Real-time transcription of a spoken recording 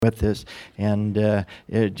with us, and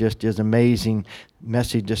it just is amazing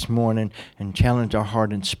message this morning, and challenged our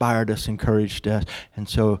heart, inspired us, encouraged us, and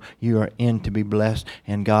so you are in to be blessed,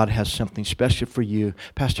 and God has something special for you.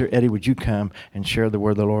 Pastor Eddie, would you come and share the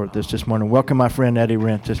word of the Lord with us this morning? Welcome my friend Eddie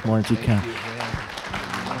Rentz this morning as you come.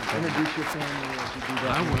 Introduce your family as you do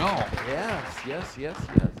that. I will. Yes.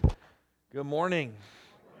 Good morning.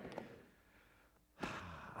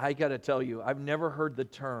 I got to tell you, I've never heard the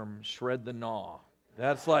term shred the gnaw.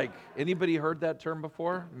 That's like, anybody heard that term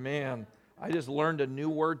before? Man, I just learned a new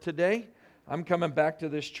word today. I'm coming back to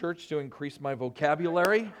this church to increase my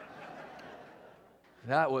vocabulary.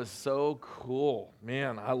 That was so cool.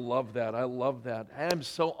 Man, I love that. I am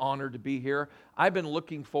so honored to be here. I've been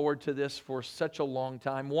looking forward to this for such a long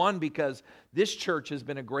time. One, because this church has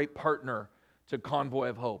been a great partner to Convoy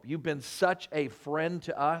of Hope. You've been such a friend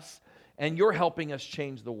to us, and you're helping us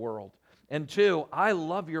change the world. And two, I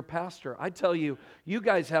love your pastor. I tell you, you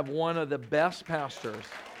guys have one of the best pastors.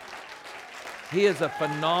 He is a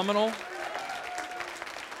phenomenal.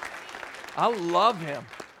 I love him.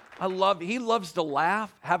 He loves to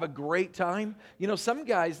laugh, have a great time. You know, some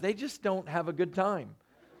guys, they just don't have a good time.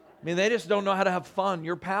 I mean, they just don't know how to have fun.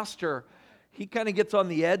 Your pastor, he kind of gets on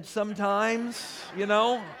the edge sometimes, you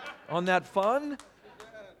know, on that fun.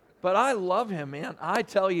 But I love him, man. I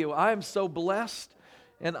tell you, I am so blessed.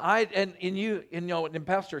 And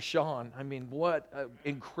Pastor Sean, I mean, what an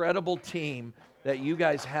incredible team that you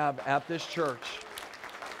guys have at this church.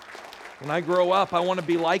 When I grow up, I want to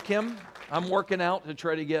be like him. I'm working out to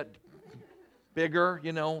try to get bigger,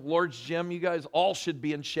 you know. Lord's Gym, you guys all should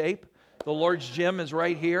be in shape. The Lord's Gym is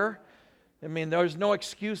right here. I mean, there's no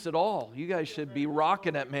excuse at all. You guys should be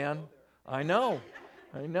rocking it, man. I know,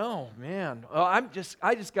 man. I just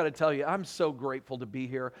got to tell you, I'm so grateful to be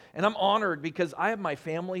here. And I'm honored because I have my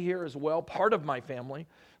family here as well, part of my family.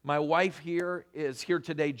 My wife here is here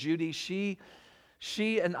today, Judy. She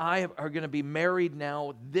and I are going to be married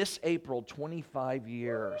now this April, 25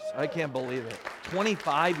 years. I can't believe it.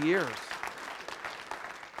 25 years.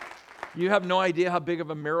 You have no idea how big of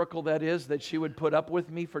a miracle that is, that she would put up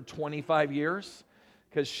with me for 25 years.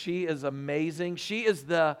 Because she is amazing. She's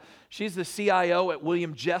the CIO at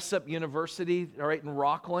William Jessup University, right in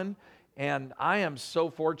Rockland, and I am so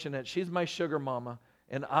fortunate. She's my sugar mama,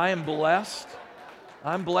 and I am blessed.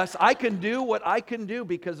 I'm blessed. I can do what I can do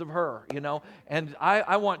because of her, you know. And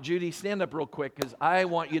I want Judy, stand up real quick, because I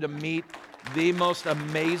want you to meet the most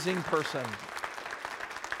amazing person.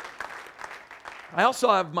 I also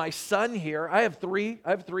have my son here. I have three.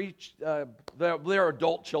 They're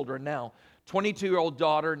adult children now. 22-year-old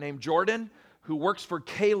daughter named Jordan, who works for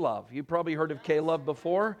K-Love. You've probably heard of K-Love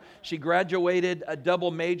before. She graduated a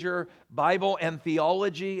double major, Bible and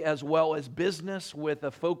theology, as well as business with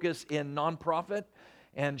a focus in nonprofit.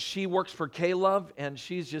 And she works for K-Love, and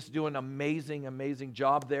she's just doing an amazing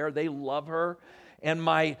job there. They love her. And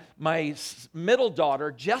my middle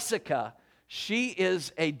daughter, Jessica, she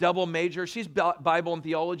is a double major. She's Bible and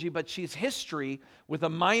theology, but she's history with a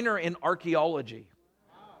minor in archaeology.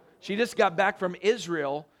 She just got back from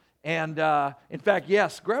Israel, and in fact,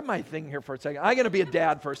 yes, grab my thing here for a second. I'm going to be a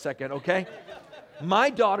dad for a second, okay?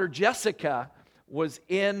 My daughter, Jessica, was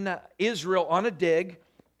in Israel on a dig,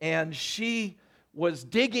 and she was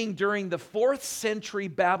digging during the 4th century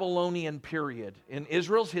Babylonian period in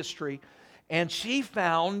Israel's history, and she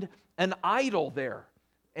found an idol there.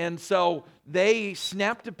 And so they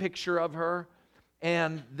snapped a picture of her,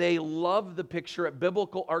 and they loved the picture at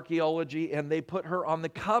Biblical Archaeology, and they put her on the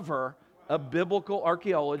cover of Biblical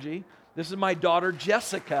Archaeology. This is my daughter,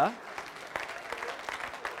 Jessica.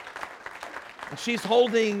 And she's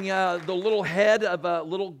holding the little head of a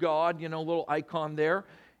little god, you know, little icon there.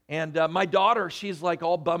 And my daughter, she's like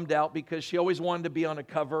all bummed out because she always wanted to be on a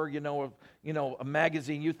cover, of a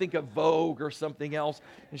magazine. You think of Vogue or something else.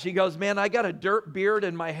 And she goes, man, I got a dirt beard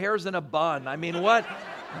and my hair's in a bun. I mean, what?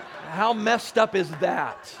 How messed up is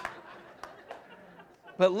that?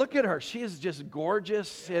 But look at her. She is just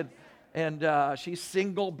gorgeous, and she's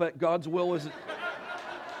single, but God's will is...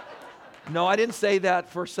 No, I didn't say that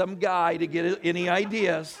for some guy to get any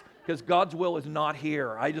ideas, because God's will is not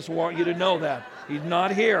here. I just want you to know that. He's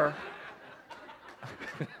not here.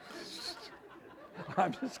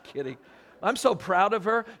 I'm just kidding. I'm so proud of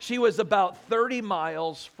her. She was about 30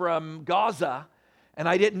 miles from Gaza, and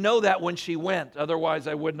I didn't know that when she went. Otherwise,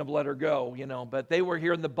 I wouldn't have let her go, But they were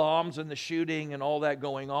hearing the bombs and the shooting and all that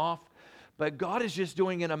going off. But God is just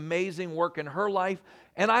doing an amazing work in her life.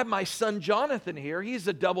 And I have my son Jonathan here. He's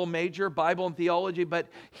a double major, Bible and theology, but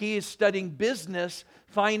he is studying business,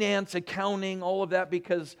 finance, accounting, all of that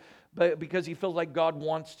because he feels like God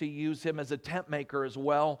wants to use him as a tent maker as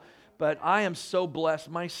well. But I am so blessed.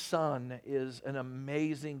 My son is an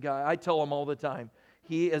amazing guy. I tell him all the time,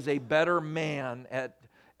 he is a better man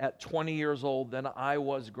at 20 years old than I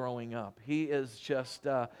was growing up. He is just,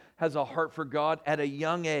 has a heart for God at a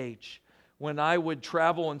young age. When I would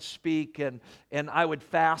travel and speak and I would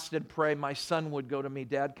fast and pray, my son would go to me,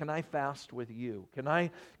 Dad, can I fast with you? Can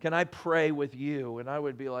I pray with you? And I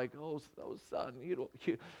would be like, oh son,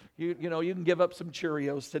 you can give up some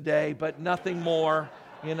Cheerios today, but nothing more,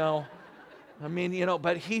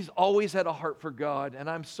 but he's always had a heart for God, and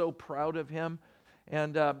I'm so proud of him.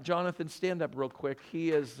 And Jonathan, stand up real quick.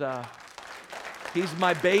 He's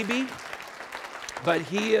my baby. But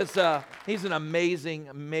he's an amazing,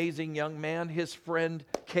 amazing young man. His friend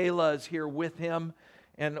Kayla is here with him.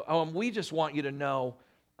 And we just want you to know,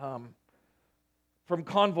 from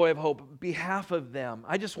Convoy of Hope, behalf of them,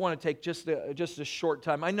 I just want to take just a short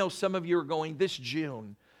time. I know some of you are going this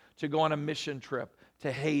June to go on a mission trip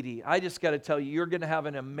to Haiti. I just got to tell you, you're going to have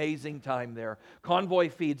an amazing time there. Convoy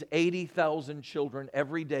feeds 80,000 children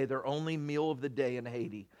every day, their only meal of the day in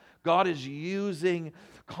Haiti. God is using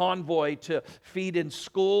Convoy to feed in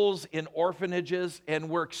schools, in orphanages, and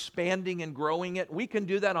we're expanding and growing it. We can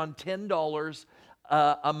do that on $10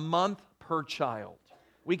 a month per child.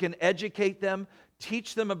 We can educate them,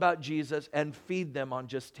 teach them about Jesus, and feed them on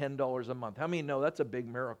just $10 a month. How many know that's a big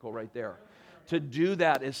miracle right there? To do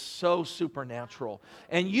that is so supernatural.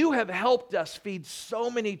 And you have helped us feed so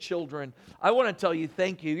many children. I want to tell you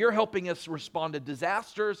thank you. You're helping us respond to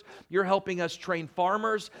disasters. You're helping us train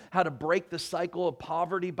farmers how to break the cycle of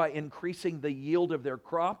poverty by increasing the yield of their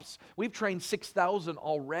crops. We've trained 6,000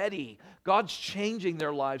 already. God's changing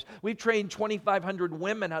their lives. We've trained 2,500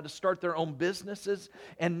 women how to start their own businesses.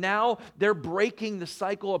 And now they're breaking the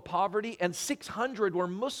cycle of poverty. And 600 were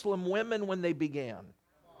Muslim women when they began.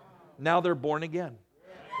 Now they're born again.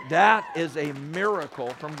 That is a miracle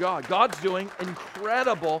from God. God's doing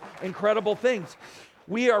incredible, incredible things.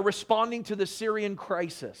 We are responding to the Syrian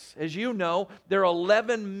crisis. As you know, there are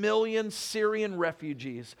 11 million Syrian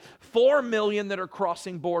refugees, 4 million that are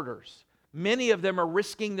crossing borders. Many of them are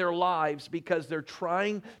risking their lives because they're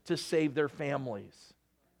trying to save their families.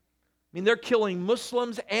 I mean, they're killing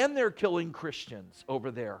Muslims and they're killing Christians over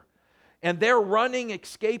there. And they're running,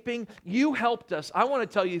 escaping. You helped us. I want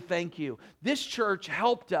to tell you thank you. This church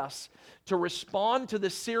helped us to respond to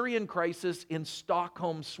the Syrian crisis in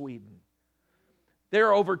Stockholm, Sweden. There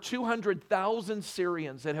are over 200,000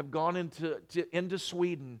 Syrians that have gone into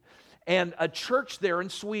Sweden. And a church there in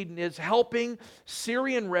Sweden is helping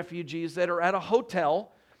Syrian refugees that are at a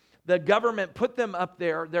hotel. The government put them up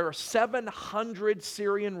there. There are 700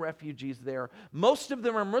 Syrian refugees there. Most of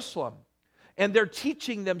them are Muslim. And they're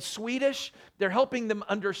teaching them Swedish. They're helping them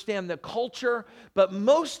understand the culture. But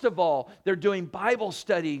most of all, they're doing Bible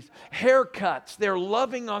studies, haircuts. They're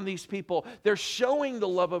loving on these people. They're showing the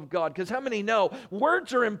love of God. Because how many know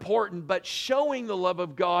words are important, but showing the love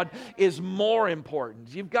of God is more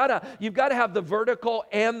important. You've got to have the vertical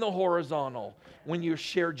and the horizontal when you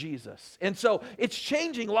share Jesus. And so it's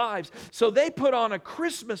changing lives. So they put on a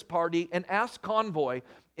Christmas party and asked Convoy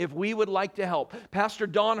if we would like to help. Pastor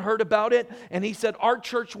Don heard about it, and he said, our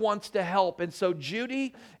church wants to help. And so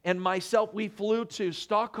Judy and myself, we flew to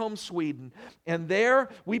Stockholm, Sweden, and there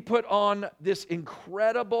we put on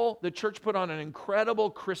the church put on an incredible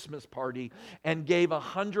Christmas party and gave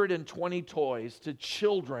 120 toys to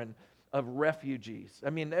children of refugees. I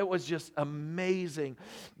mean, it was just amazing.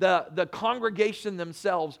 The congregation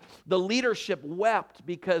themselves, the leadership wept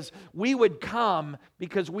because we would come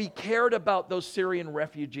because we cared about those Syrian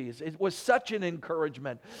refugees. It was such an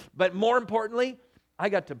encouragement. But more importantly, I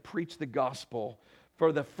got to preach the gospel.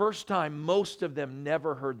 For the first time, most of them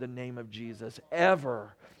never heard the name of Jesus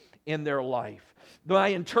ever in their life. My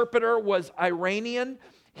interpreter was Iranian.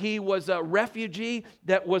 He was a refugee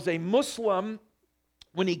that was a Muslim.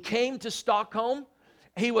 When he came to Stockholm,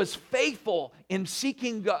 he was faithful in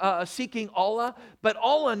seeking Allah, but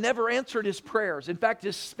Allah never answered his prayers. In fact,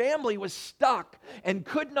 his family was stuck and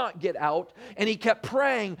could not get out, and he kept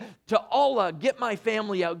praying to Allah, get my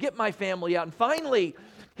family out, get my family out. And finally,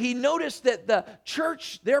 he noticed that the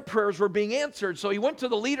church, their prayers were being answered. So he went to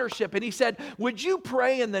the leadership and he said, would you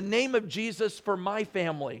pray in the name of Jesus for my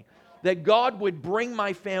family? That God would bring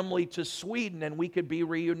my family to Sweden and we could be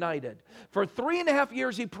reunited. For 3.5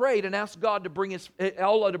 years he prayed and asked God to bring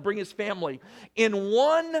Allah to bring his family. In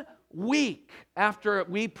 1 week after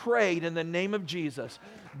we prayed in the name of Jesus,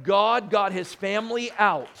 God got his family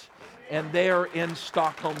out and they are in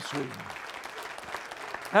Stockholm, Sweden.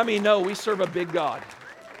 How many know we serve a big God?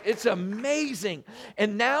 It's amazing.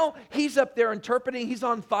 And now he's up there interpreting. He's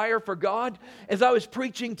on fire for God. As I was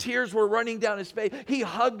preaching, tears were running down his face. He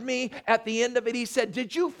hugged me at the end of it. He said,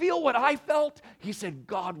 "Did you feel what I felt?" He said,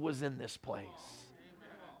 "God was in this place."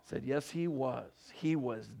 I said, "Yes, he was. He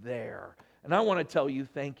was there." And I want to tell you,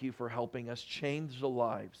 thank you for helping us change the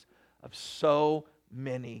lives of so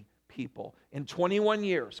many people. In 21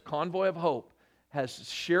 years, Convoy of Hope has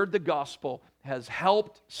shared the gospel, has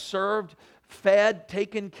helped, served, fed,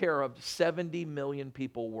 taken care of 70 million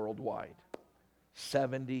people worldwide.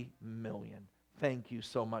 70 million. Thank you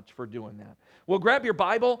so much for doing that. Well, grab your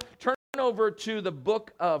Bible, turn over to the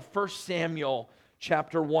book of 1 Samuel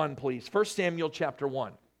chapter 1, please. 1 Samuel chapter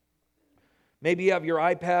 1. Maybe you have your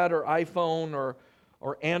iPad or iPhone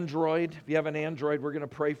or Android. If you have an Android, we're going to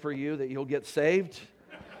pray for you that you'll get saved.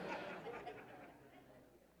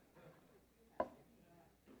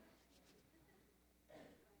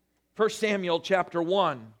 1 Samuel chapter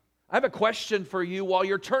 1. I have a question for you while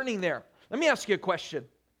you're turning there. Let me ask you a question.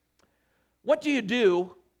 What do you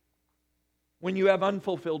do when you have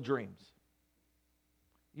unfulfilled dreams?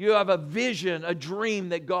 You have a vision, a dream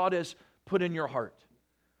that God has put in your heart.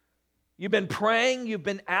 You've been praying, you've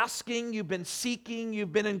been asking, you've been seeking,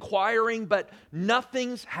 you've been inquiring, but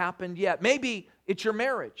nothing's happened yet. Maybe it's your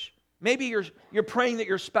marriage. Maybe you're praying that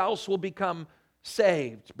your spouse will become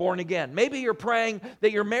saved, born again. Maybe you're praying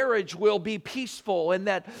that your marriage will be peaceful and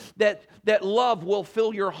that love will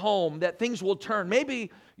fill your home, that things will turn.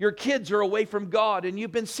 Maybe your kids are away from God and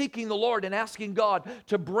you've been seeking the Lord and asking God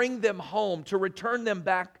to bring them home, to return them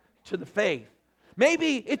back to the faith.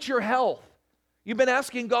 Maybe it's your health. You've been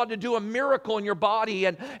asking God to do a miracle in your body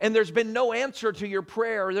and there's been no answer to your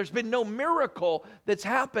prayer. There's been no miracle that's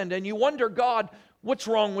happened and you wonder, God, what's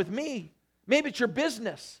wrong with me? Maybe it's your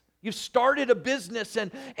business. You've started a business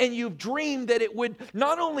and you've dreamed that it would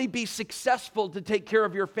not only be successful to take care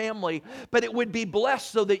of your family, but it would be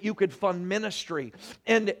blessed so that you could fund ministry.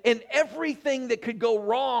 And everything that could go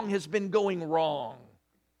wrong has been going wrong.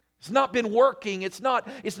 It's not been working. It's not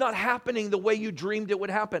happening the way you dreamed it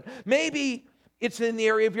would happen. Maybe it's in the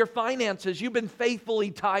area of your finances. You've been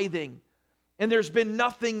faithfully tithing. And there's been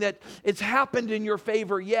nothing that it's happened in your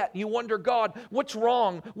favor yet. You wonder, God, what's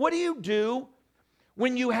wrong? What do you do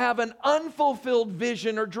when you have an unfulfilled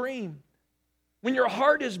vision or dream? When your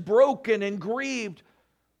heart is broken and grieved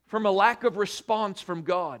from a lack of response from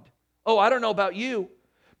God? Oh, I don't know about you,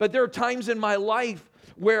 but there are times in my life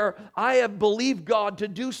where I have believed God to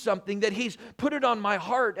do something, that He's put it on my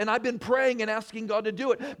heart, and I've been praying and asking God to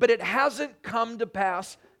do it, but it hasn't come to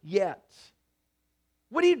pass yet.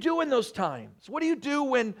 What do you do in those times? What do you do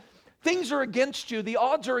when things are against you, the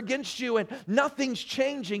odds are against you, and nothing's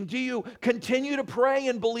changing? Do you continue to pray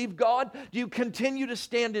and believe God? Do you continue to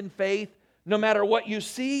stand in faith no matter what you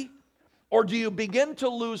see? Or do you begin to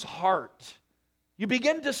lose heart? You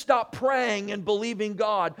begin to stop praying and believing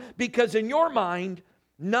God because in your mind,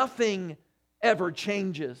 nothing ever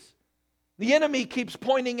changes. The enemy keeps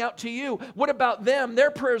pointing out to you, what about them?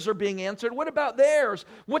 Their prayers are being answered. What about theirs?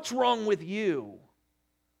 What's wrong with you?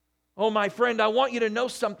 Oh, my friend, I want you to know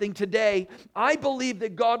something today. I believe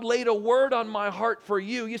that God laid a word on my heart for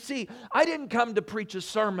you. You see, I didn't come to preach a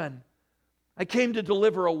sermon. I came to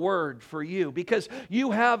deliver a word for you because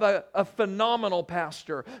you have a phenomenal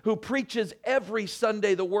pastor who preaches every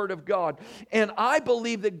Sunday the Word of God. And I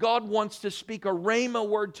believe that God wants to speak a rhema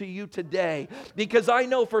word to you today because I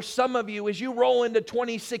know for some of you, as you roll into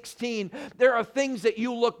 2016, there are things that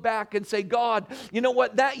you look back and say, God, you know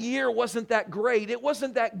what? That year wasn't that great. It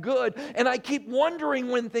wasn't that good. And I keep wondering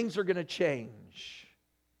when things are going to change.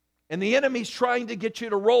 And the enemy's trying to get you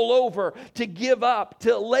to roll over, to give up,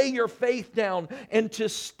 to lay your faith down, and to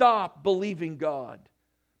stop believing God.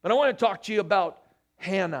 But I want to talk to you about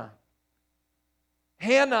Hannah.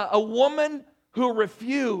 Hannah, a woman who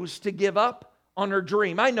refused to give up on her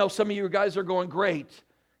dream. I know some of you guys are going, great.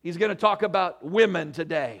 He's going to talk about women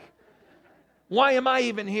today. Why am I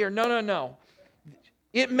even here? No.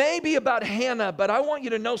 It may be about Hannah, but I want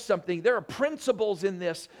you to know something. There are principles in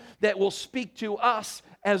this that will speak to us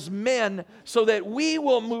as men so that we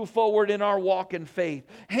will move forward in our walk in faith.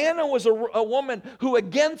 Hannah was a woman who,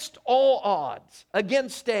 against all odds,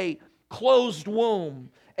 against a closed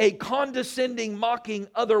womb, a condescending, mocking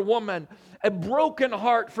other woman, a broken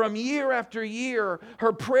heart from year after year,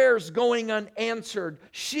 her prayers going unanswered,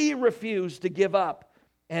 she refused to give up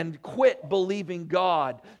and quit believing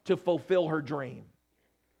God to fulfill her dream.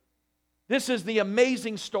 This is the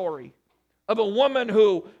amazing story of a woman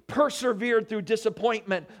who persevered through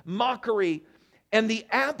disappointment, mockery, and the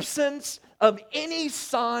absence of any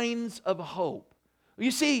signs of hope.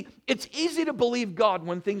 You see, it's easy to believe God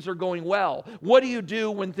when things are going well. What do you do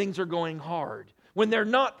when things are going hard? When they're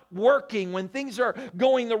not working, when things are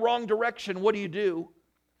going the wrong direction, what do you do?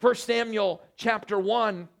 1 Samuel chapter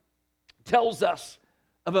 1 tells us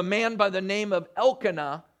of a man by the name of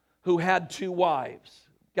Elkanah who had 2 wives.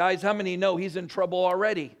 Guys, how many know he's in trouble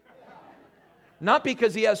already? Not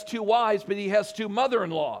because he has 2 wives, but he has 2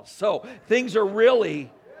 mother-in-laws. So things are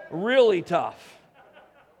really, really tough.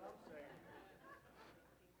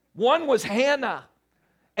 One was Hannah,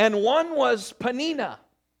 and one was Peninnah.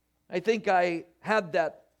 I think I had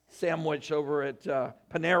that sandwich over at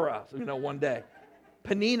Panera, one day.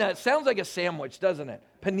 Peninnah, it sounds like a sandwich, doesn't it?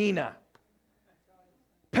 Peninnah.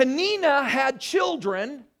 Peninnah had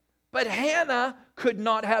children, but Hannah could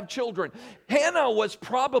not have children. Hannah was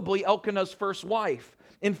probably Elkanah's first wife.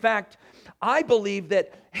 In fact, I believe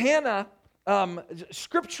that Hannah,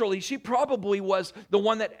 scripturally, she probably was the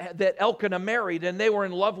one that Elkanah married, and they were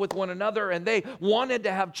in love with one another, and they wanted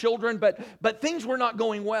to have children, but things were not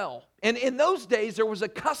going well. And in those days, there was a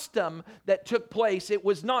custom that took place. It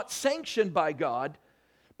was not sanctioned by God,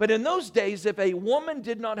 but in those days, if a woman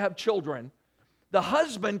did not have children, the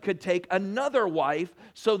husband could take another wife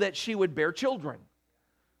so that she would bear children.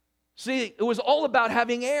 See, it was all about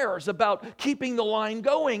having heirs, about keeping the line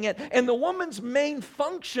going. And the woman's main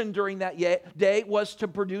function during that day was to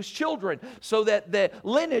produce children so that the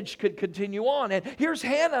lineage could continue on. And here's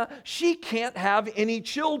Hannah. She can't have any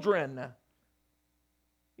children.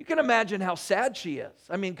 You can imagine how sad she is.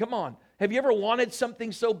 I mean, come on. Have you ever wanted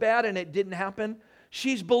something so bad and it didn't happen?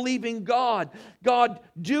 She's believing God. God,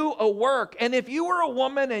 do a work. And if you were a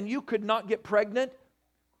woman and you could not get pregnant,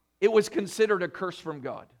 it was considered a curse from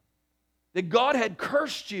God. That God had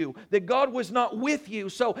cursed you, that God was not with you.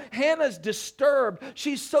 So Hannah's disturbed.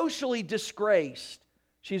 She's socially disgraced.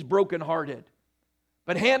 She's brokenhearted.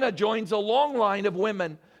 But Hannah joins a long line of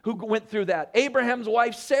women who went through that. Abraham's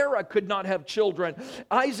wife Sarah could not have children.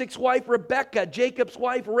 Isaac's wife Rebekah, Jacob's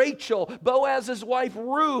wife Rachel, Boaz's wife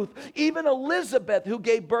Ruth, even Elizabeth, who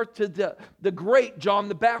gave birth to the great John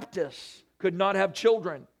the Baptist, could not have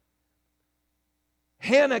children.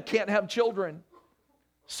 Hannah can't have children.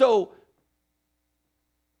 So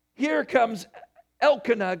here comes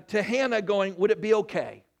Elkanah to Hannah going, would it be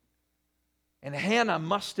okay? And Hannah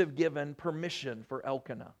must have given permission for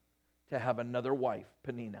Elkanah to have another wife,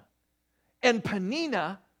 Peninnah. And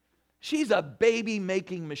Peninnah, she's a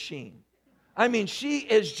baby-making machine. I mean, she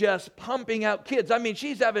is just pumping out kids. I mean,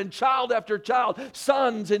 she's having child after child,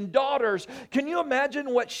 sons and daughters. Can you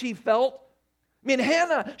imagine what she felt? I mean,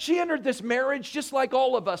 Hannah, she entered this marriage just like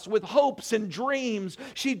all of us with hopes and dreams.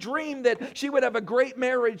 She dreamed that she would have a great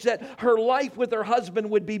marriage, that her life with her husband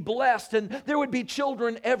would be blessed, and there would be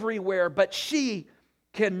children everywhere. But she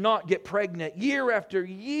cannot get pregnant. Year after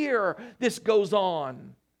year, this goes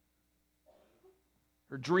on.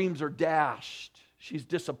 Her dreams are dashed. She's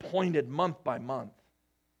disappointed month by month.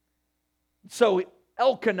 So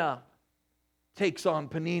Elkanah takes on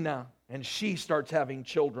Peninnah, and she starts having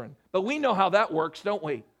children. But we know how that works, don't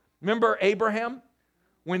we? Remember Abraham?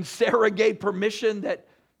 When Sarah gave permission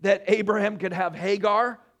that Abraham could have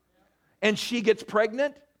Hagar, and she gets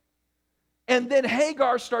pregnant, and then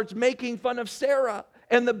Hagar starts making fun of Sarah,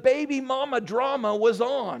 and the baby mama drama was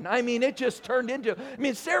on. I mean, it just turned into,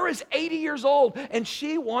 Sarah's 80 years old, and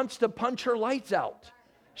she wants to punch her lights out.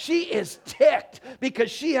 She is ticked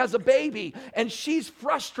because she has a baby, and she's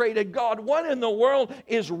frustrated. God, what in the world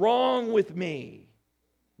is wrong with me?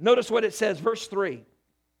 Notice what it says, verse 3.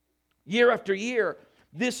 Year after year,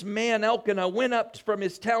 this man Elkanah went up from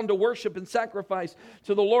his town to worship and sacrifice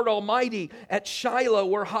to the Lord Almighty at Shiloh,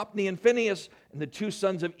 where Hophni and Phinehas and the 2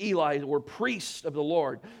 sons of Eli were priests of the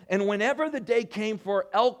Lord. And whenever the day came for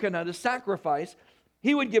Elkanah to sacrifice,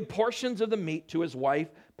 he would give portions of the meat to his wife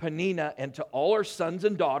Peninnah and to all her sons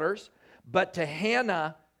and daughters. But to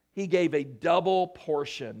Hannah, he gave a double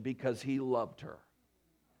portion because he loved her.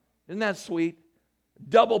 Isn't that sweet?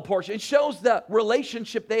 Double portion. It shows the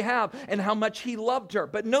relationship they have and how much he loved her.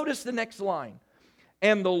 But notice the next line.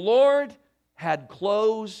 And the Lord had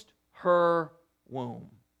closed her womb.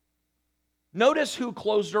 Notice who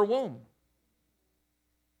closed her womb.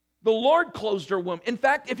 The Lord closed her womb. In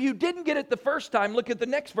fact, if you didn't get it the first time, look at the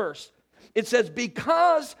next verse. It says,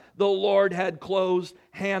 because the Lord had closed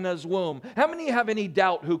Hannah's womb. How many have any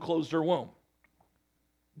doubt who closed her womb?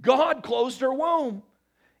 God closed her womb.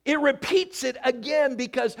 It repeats it again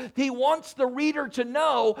because he wants the reader to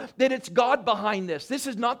know that it's God behind this. This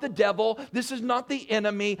is not the devil. This is not the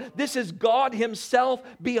enemy. This is God himself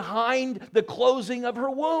behind the closing of her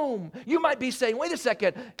womb. You might be saying, wait a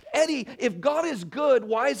second, Eddie, if God is good,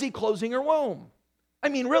 why is he closing her womb? I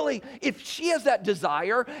mean, really, if she has that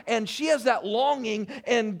desire and she has that longing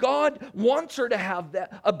and God wants her to have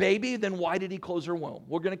a baby, then why did he close her womb?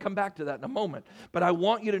 We're going to come back to that in a moment. But I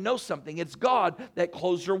want you to know something. It's God that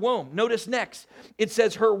closed her womb. Notice next, it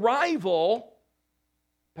says her rival,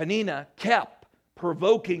 Peninnah, kept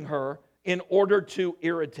provoking her in order to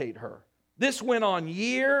irritate her. This went on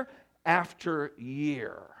year after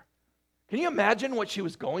year. Can you imagine what she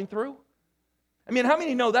was going through? I mean, how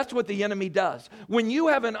many know that's what the enemy does? When you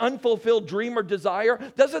have an unfulfilled dream or desire,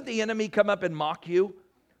 doesn't the enemy come up and mock you?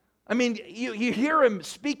 I mean, you hear him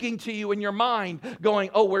speaking to you in your mind going,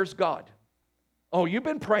 oh, where's God? Oh, you've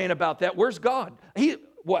been praying about that. Where's God?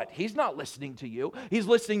 He's not listening to you. He's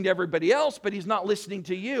listening to everybody else, but he's not listening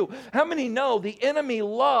to you. How many know the enemy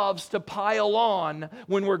loves to pile on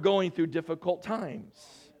when we're going through difficult times?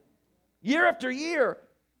 Year after year.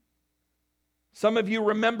 Some of you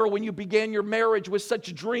remember when you began your marriage with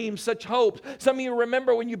such dreams, such hopes. Some of you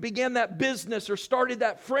remember when you began that business or started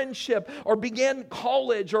that friendship or began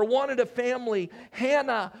college or wanted a family.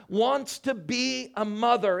 Hannah wants to be a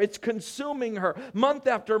mother. It's consuming her month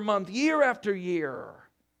after month, year after year.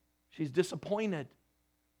 She's disappointed.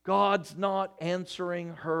 God's not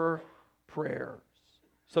answering her prayers.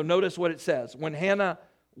 So notice what it says. When Hannah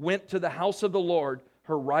went to the house of the Lord,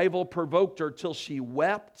 her rival provoked her till she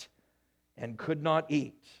wept and could not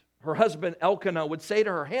eat. Her husband Elkanah would say to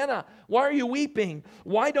her, Hannah, why are you weeping?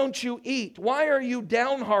 Why don't you eat? Why are you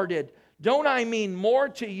downhearted? Don't I mean more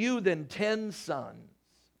to you than 10 sons?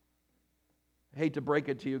 I hate to break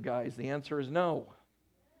it to you guys. The answer is no.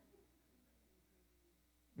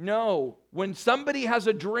 No. When somebody has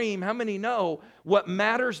a dream, how many know what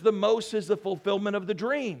matters the most is the fulfillment of the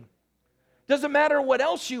dream? Doesn't matter what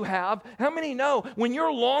else you have. How many know when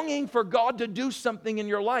you're longing for God to do something in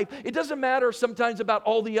your life, it doesn't matter sometimes about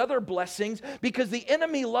all the other blessings because the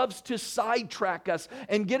enemy loves to sidetrack us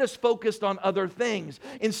and get us focused on other things.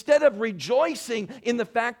 Instead of rejoicing in the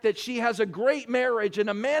fact that she has a great marriage and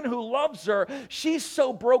a man who loves her, she's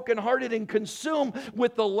so brokenhearted and consumed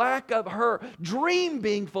with the lack of her dream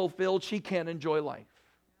being fulfilled, she can't enjoy life.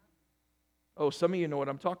 Oh, some of you know what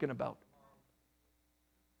I'm talking about.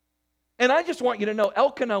 And I just want you to know,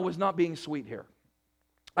 Elkanah was not being sweet here.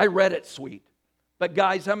 I read it sweet. But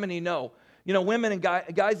guys, how many know? You know, women and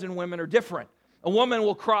guys and women are different. A woman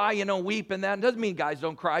will cry, weep and that. It doesn't mean guys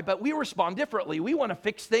don't cry, but we respond differently. We want to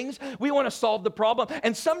fix things. We want to solve the problem.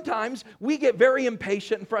 And sometimes we get very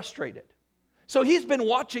impatient and frustrated. So he's been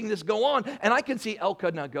watching this go on, and I can see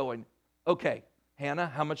Elkanah going, okay, Hannah,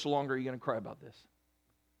 how much longer are you going to cry about this?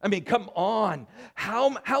 I mean, come on.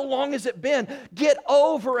 How long has it been? Get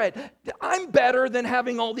over it. I'm better than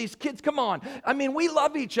having all these kids. Come on. I mean, we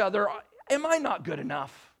love each other. Am I not good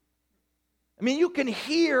enough? I mean, you can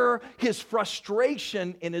hear his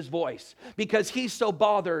frustration in his voice because he's so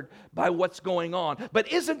bothered by what's going on.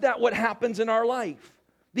 But isn't that what happens in our life?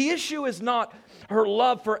 The issue is not her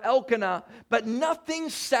love for Elkanah, but nothing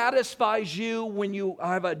satisfies you when you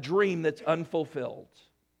have a dream that's unfulfilled.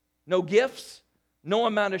 No gifts. No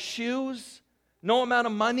amount of shoes, no amount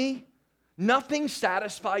of money, nothing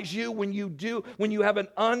satisfies you when you have an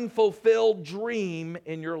unfulfilled dream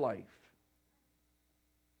in your life.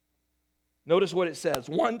 Notice what it says.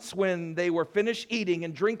 Once when they were finished eating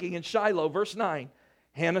and drinking in Shiloh, verse 9,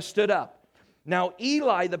 Hannah stood up. Now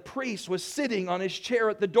Eli the priest was sitting on his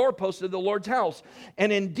chair at the doorpost of the Lord's house,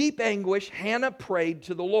 and in deep anguish Hannah prayed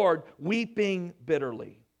to the Lord, weeping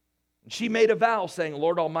bitterly. She made a vow saying,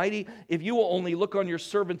 Lord Almighty, if you will only look on your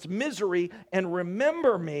servant's misery and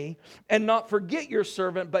remember me and not forget your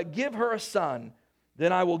servant, but give her a son,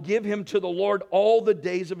 then I will give him to the Lord all the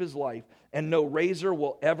days of his life, and no razor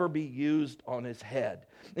will ever be used on his head.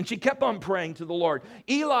 And she kept on praying to the Lord.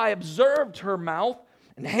 Eli observed her mouth,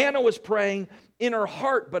 and Hannah was praying in her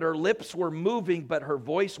heart, but her lips were moving, but her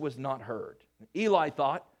voice was not heard. Eli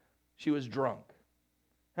thought she was drunk.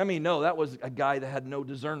 How many know that was a guy that had no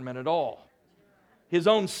discernment at all? His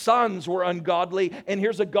own sons were ungodly, and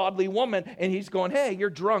here's a godly woman, and he's going, hey, you're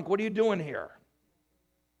drunk. What are you doing here?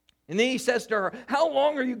 And then he says to her, how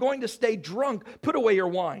long are you going to stay drunk? Put away your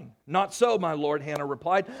wine. Not so, my lord, Hannah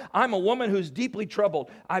replied. I'm a woman who's deeply troubled.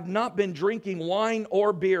 I've not been drinking wine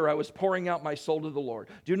or beer. I was pouring out my soul to the Lord.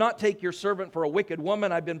 Do not take your servant for a wicked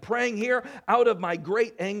woman. I've been praying here out of my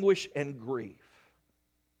great anguish and grief.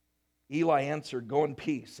 Eli answered, go in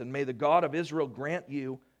peace, and may the God of Israel grant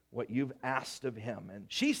you what you've asked of him. And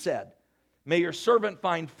she said, may your servant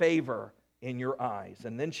find favor in your eyes.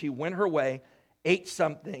 And then she went her way, ate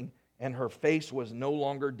something, and her face was no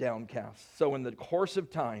longer downcast. So in the course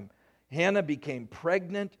of time, Hannah became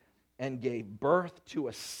pregnant and gave birth to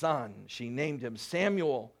a son. She named him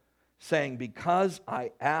Samuel. saying, because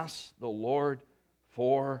I asked the Lord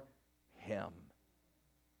for him.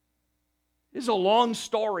 This is a long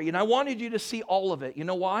story, and I wanted you to see all of it. You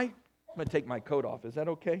know why? I'm going to take my coat off. Is that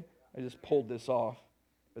okay? I just pulled this off,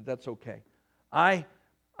 but that's okay. I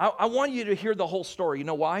want you to hear the whole story. You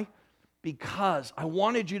know why? Because I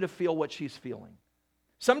wanted you to feel what she's feeling.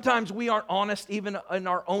 Sometimes we aren't honest even in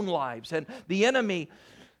our own lives, and the enemy,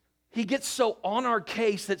 he gets so on our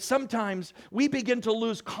case that sometimes we begin to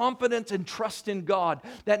lose confidence and trust in God.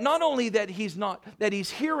 That not only that He's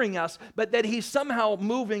hearing us, but that He's somehow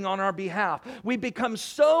moving on our behalf. We become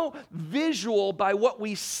so visual by what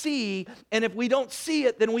we see, and if we don't see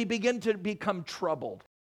it, then we begin to become troubled.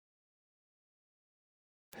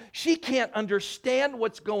 She can't understand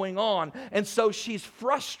what's going on, and so she's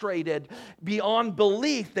frustrated beyond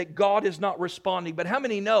belief that God is not responding. But how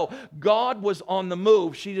many know God was on the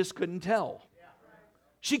move? She just couldn't tell.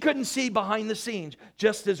 She couldn't see behind the scenes,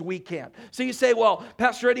 just as we can. So you say, well,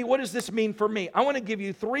 Pastor Eddie, what does this mean for me? I want to give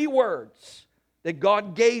you 3 words that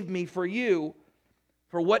God gave me for you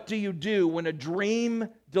for what do you do when a dream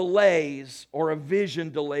delays or a vision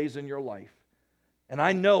delays in your life. And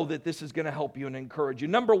I know that this is going to help you and encourage you.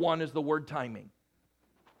 Number 1 is the word timing.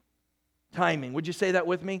 Timing. Would you say that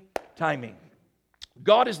with me? Timing.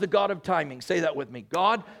 God is the God of timing. Say that with me.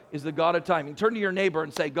 God is the God of timing. Turn to your neighbor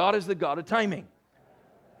and say, God is the God of timing.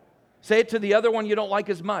 Say it to the other one you don't like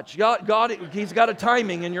as much. God, He's got a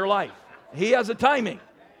timing in your life. He has a timing.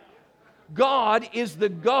 God is the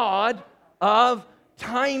God of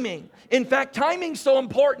timing. In fact, timing's so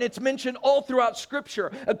important, it's mentioned all throughout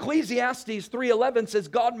Scripture. Ecclesiastes 3:11 says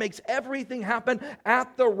God makes everything happen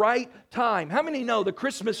at the right time. How many know the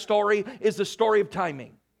Christmas story is the story of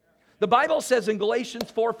timing? The Bible says in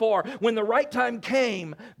Galatians 4:4, when the right time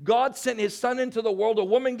came, God sent His Son into the world, a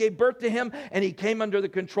woman gave birth to Him, and He came under the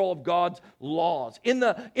control of God's laws. In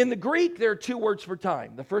the Greek, there are 2 words for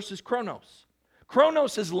time. The first is chronos.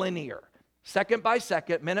 Chronos is linear, second by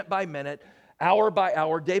second, minute by minute, hour by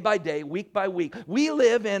hour, day by day, week by week. We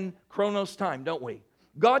live in chronos time, don't we?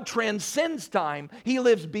 God transcends time. He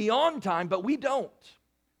lives beyond time, but we don't.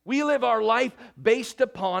 We live our life based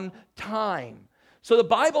upon time. So the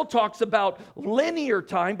Bible talks about linear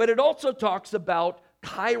time, but it also talks about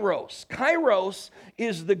kairos. Kairos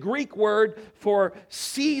is the Greek word for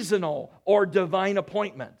seasonal or divine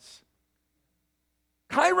appointments.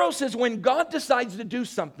 Kairos is when God decides to do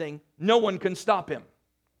something, no one can stop Him.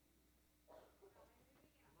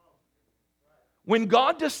 When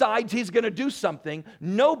God decides He's going to do something,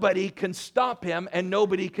 nobody can stop Him and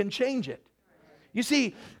nobody can change it. You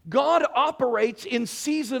see, God operates in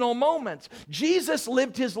seasonal moments. Jesus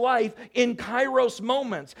lived His life in kairos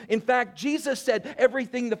moments. In fact, Jesus said,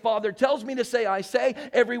 everything the Father tells me to say, I say.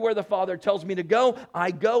 Everywhere the Father tells me to go,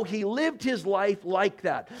 I go. He lived His life like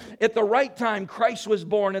that. At the right time, Christ was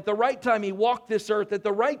born. At the right time, He walked this earth. At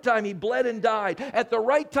the right time, He bled and died. At the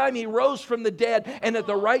right time, He rose from the dead. And at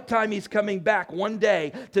the right time, He's coming back one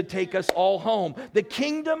day to take us all home. The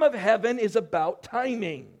kingdom of heaven is about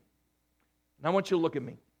timing. Now I want you to look at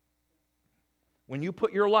me. When you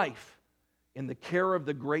put your life in the care of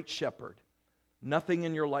the great shepherd, nothing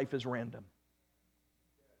in your life is random.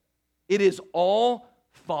 It is all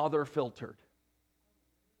Father filtered.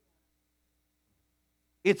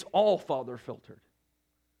 It's all Father filtered.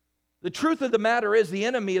 The truth of the matter is the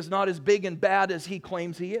enemy is not as big and bad as he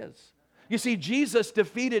claims he is. You see, Jesus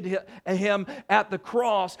defeated him at the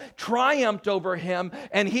cross, triumphed over him,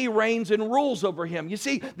 and He reigns and rules over him. You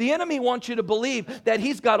see, the enemy wants you to believe that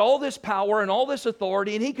he's got all this power and all this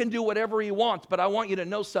authority and he can do whatever he wants. But I want you to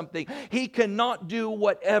know something. He cannot do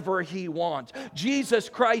whatever he wants. Jesus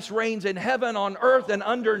Christ reigns in heaven, on earth, and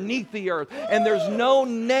underneath the earth. And there's no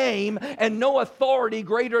name and no authority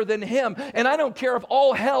greater than Him. And I don't care if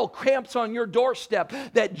all hell camps on your doorstep,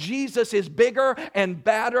 that Jesus is bigger and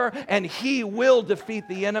badder, and He will defeat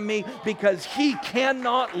the enemy because He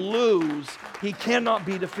cannot lose. He cannot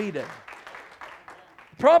be defeated.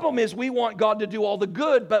 The problem is we want God to do all the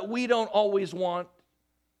good, but we don't always want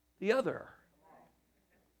the other.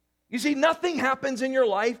 You see, nothing happens in your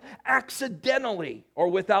life accidentally or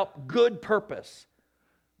without good purpose.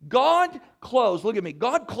 God closed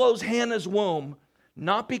Hannah's womb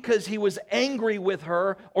not because He was angry with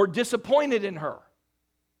her or disappointed in her.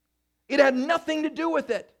 It had nothing to do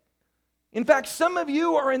with it. In fact, some of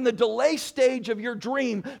you are in the delay stage of your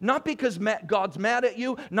dream, not because God's mad at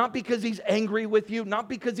you, not because He's angry with you, not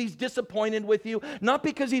because He's disappointed with you, not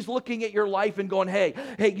because He's looking at your life and going, hey,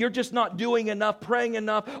 you're just not doing enough, praying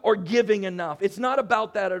enough, or giving enough. It's not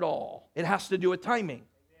about that at all. It has to do with timing.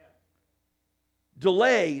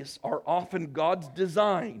 Delays are often God's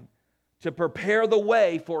design to prepare the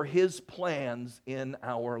way for His plans in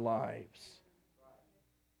our lives.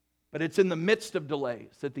 But it's in the midst of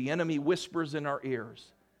delays that the enemy whispers in our ears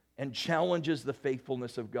and challenges the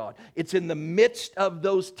faithfulness of God. It's in the midst of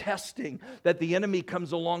those testing that the enemy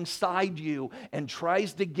comes alongside you and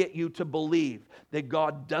tries to get you to believe that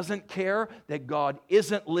God doesn't care, that God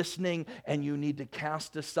isn't listening, and you need to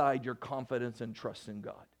cast aside your confidence and trust in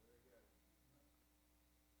God.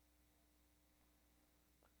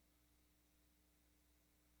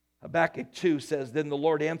 Habakkuk 2 says, "Then the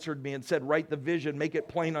Lord answered me and said, write the vision, make it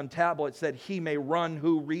plain on tablets, that he may run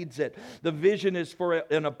who reads it. The vision is for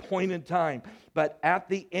an appointed time, but at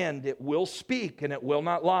the end it will speak and it will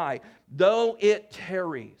not lie. Though it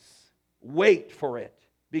tarries, wait for it,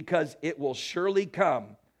 because it will surely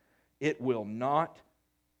come. It will not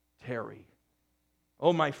tarry."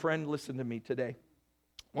 Oh, my friend, listen to me today.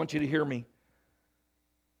 I want you to hear me.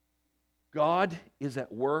 God is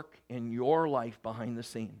at work in your life behind the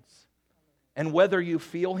scenes. And whether you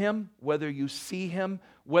feel Him, whether you see Him,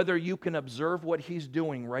 whether you can observe what He's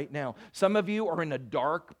doing right now. Some of you are in a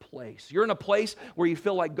dark place. You're in a place where you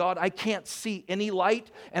feel like, God, I can't see any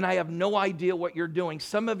light and I have no idea what you're doing.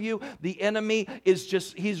 Some of you, the enemy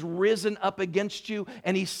is he's risen up against you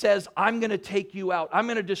and he says, I'm going to take you out. I'm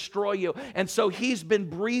going to destroy you. And so he's been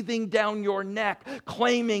breathing down your neck,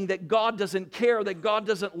 claiming that God doesn't care, that God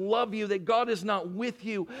doesn't love you, that God is not with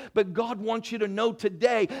you. But God wants you to know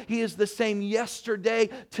today, He is the same yesterday,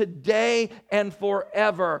 today, and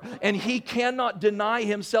forever. And He cannot deny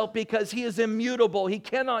Himself because He is immutable. He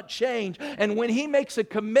cannot change. And when He makes a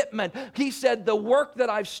commitment, He said, the work that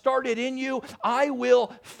I've started in you, I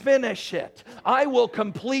will finish it. I will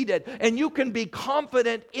complete it. And you can be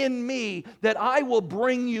confident in me that I will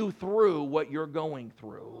bring you through what you're going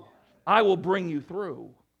through. I will bring you through.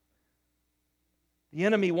 The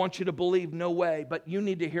enemy wants you to believe no way, but you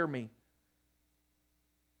need to hear me.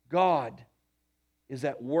 God is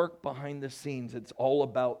at work behind the scenes. It's all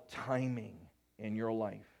about timing in your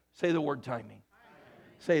life. Say the word timing.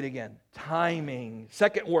 Say it again. Timing.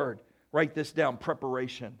 Second word, write this down,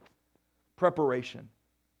 preparation. Preparation.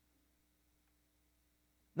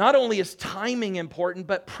 Not only is timing important,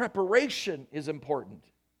 but preparation is important.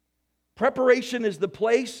 Preparation is the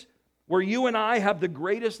place where you and I have the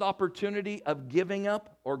greatest opportunity of giving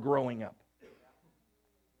up or growing up.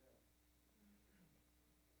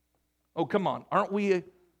 Oh, come on. Aren't we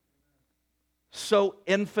so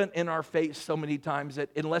infant in our faith so many times that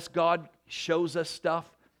unless God shows us stuff,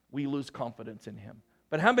 we lose confidence in Him?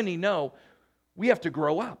 But how many know we have to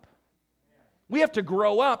grow up? We have to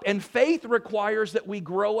grow up, and faith requires that we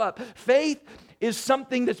grow up. Faith is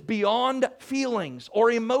something that's beyond feelings or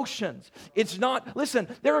emotions. It's not, listen,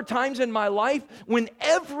 there are times in my life when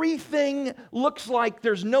everything looks like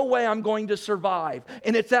there's no way I'm going to survive.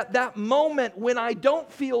 And it's at that moment when I don't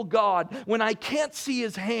feel God, when I can't see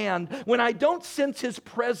His hand, when I don't sense His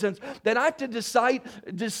presence, that I have to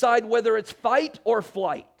decide whether it's fight or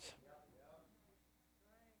flight.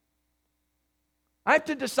 I have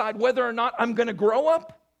to decide whether or not I'm going to grow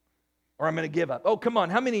up or I'm going to give up. Oh, come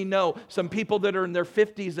on. How many know some people that are in their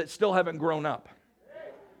 50s that still haven't grown up?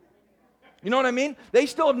 You know what I mean? They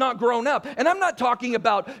still have not grown up. And I'm not talking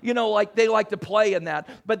about, like they like to play in that,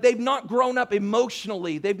 but they've not grown up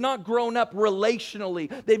emotionally. They've not grown up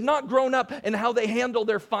relationally. They've not grown up in how they handle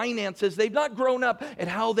their finances. They've not grown up in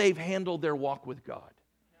how they've handled their walk with God.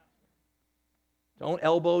 Don't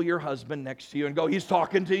elbow your husband next to you and go, he's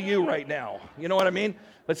talking to you right now. You know what I mean?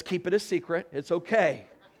 Let's keep it a secret. It's okay.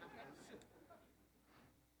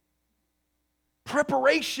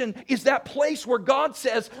 Preparation is that place where God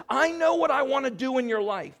says, I know what I want to do in your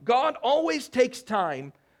life. God always takes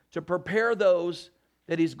time to prepare those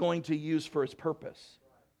that He's going to use for His purpose.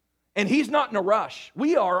 And He's not in a rush.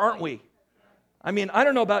 We are, aren't we? I mean, I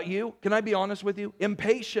don't know about you. Can I be honest with you?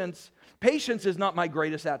 Patience is not my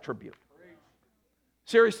greatest attribute.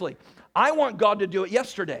 Seriously, I want God to do it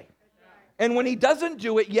yesterday. And when He doesn't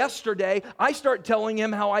do it yesterday, I start telling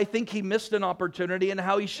Him how I think He missed an opportunity and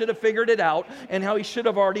how He should have figured it out and how He should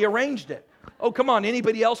have already arranged it. Oh, come on.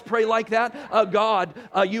 Anybody else pray like that? God,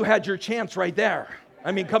 you had your chance right there.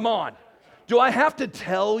 I mean, come on. Do I have to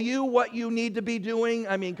tell you what you need to be doing?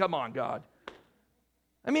 I mean, come on, God.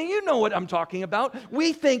 I mean, you know what I'm talking about.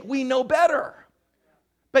 We think we know better.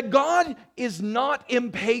 But God is not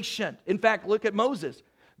impatient. In fact, look at Moses.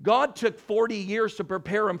 God took 40 years to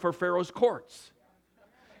prepare him for Pharaoh's courts.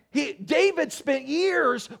 David spent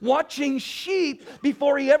years watching sheep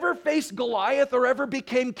before he ever faced Goliath or ever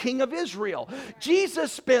became king of Israel.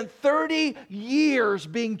 Jesus spent 30 years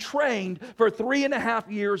being trained for 3.5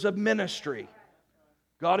 years of ministry.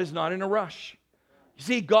 God is not in a rush.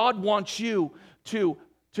 See, God wants you to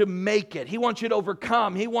make it. He wants you to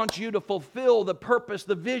overcome. He wants you to fulfill the purpose,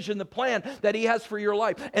 the vision, the plan that He has for your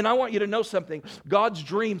life. And I want you to know something. God's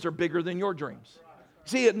dreams are bigger than your dreams.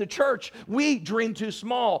 See, in the church, we dream too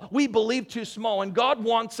small. We believe too small. And God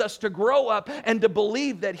wants us to grow up and to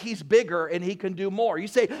believe that He's bigger and He can do more. You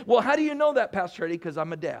say, well, how do you know that, Pastor Eddie? Because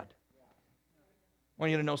I'm a dad. I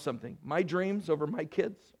want you to know something. My dreams over my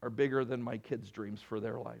kids are bigger than my kids' dreams for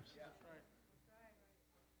their lives.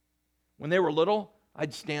 When they were little,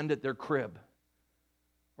 I'd stand at their crib,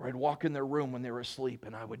 or I'd walk in their room when they were asleep,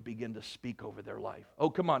 and I would begin to speak over their life. Oh,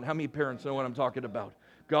 come on. How many parents know what I'm talking about?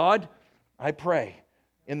 God, I pray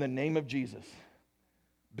in the name of Jesus.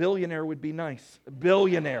 Billionaire would be nice.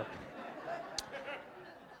 Billionaire.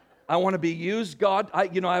 I want to be used, God. I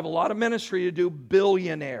have a lot of ministry to do.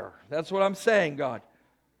 Billionaire. That's what I'm saying, God.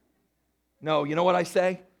 No, you know what I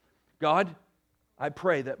say? God, I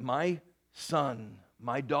pray that my son,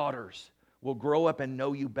 my daughters will grow up and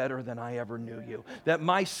know you better than I ever knew you. That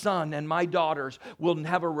my son and my daughters will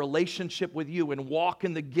have a relationship with you and walk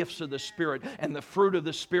in the gifts of the Spirit and the fruit of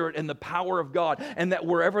the Spirit and the power of God. And that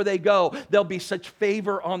wherever they go, there'll be such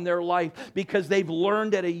favor on their life because they've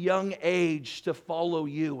learned at a young age to follow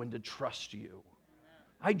you and to trust you.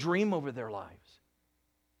 I dream over their lives.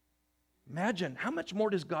 Imagine, how much more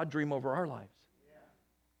does God dream over our lives?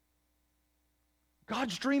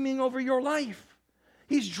 God's dreaming over your life.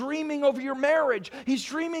 He's dreaming over your marriage. He's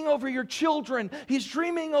dreaming over your children. He's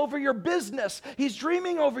dreaming over your business. He's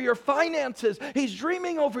dreaming over your finances. He's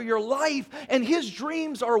dreaming over your life. And His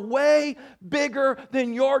dreams are way bigger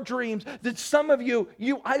than your dreams. That some of you,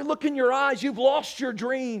 I look in your eyes, you've lost your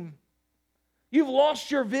dream. You've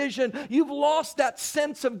lost your vision. You've lost that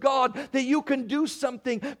sense of God that you can do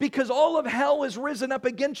something because all of hell has risen up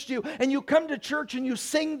against you. And you come to church and you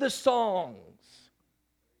sing the songs.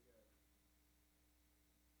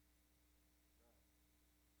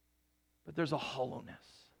 But there's a hollowness.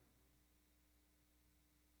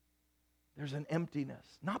 There's an emptiness.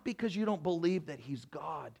 Not because you don't believe that He's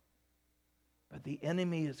God, but the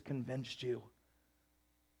enemy has convinced you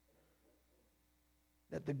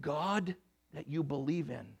that the God that you believe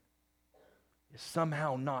in is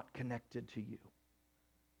somehow not connected to you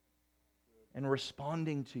and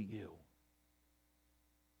responding to you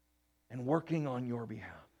and working on your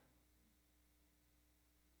behalf.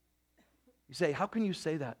 You say, how can you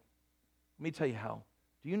say that? Let me tell you how.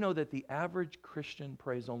 Do you know that the average Christian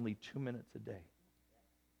prays only 2 minutes a day?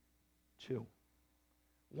 2.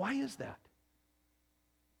 Why is that?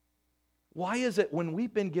 Why is it when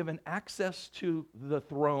we've been given access to the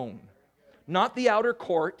throne, not the outer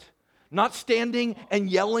court, not standing and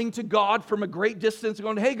yelling to God from a great distance,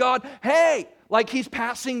 going, hey, God, hey, like He's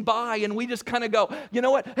passing by, and we just kind of go, you know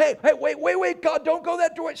what? Hey, wait, God, don't go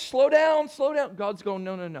that way. Slow down. God's going,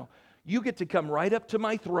 no. You get to come right up to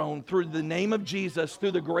my throne through the name of Jesus,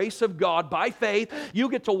 through the grace of God, by faith. You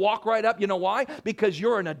get to walk right up. You know why? Because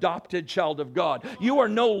you're an adopted child of God. You are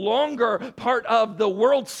no longer part of the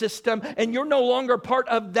world system, and you're no longer part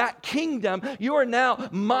of that kingdom. You are now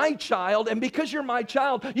my child, and because you're my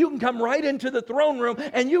child, you can come right into the throne room,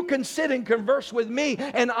 and you can sit and converse with me,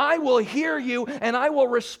 and I will hear you, and I will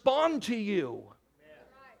respond to you.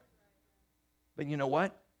 But you know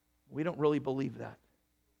what? We don't really believe that.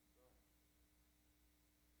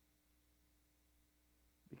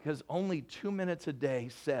 Because only 2 minutes a day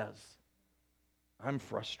says, I'm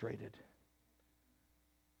frustrated.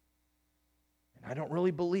 And I don't really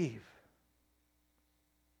believe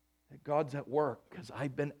that God's at work because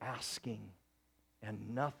I've been asking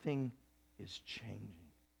and nothing is changing.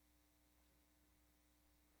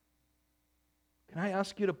 Can I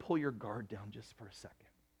ask you to pull your guard down just for a second?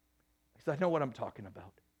 Because I know what I'm talking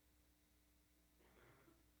about.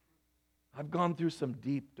 I've gone through some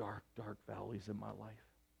deep, dark valleys in my life.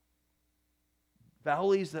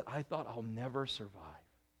 Valleys that I thought I'll never survive.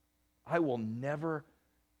 I will never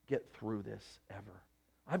get through this ever.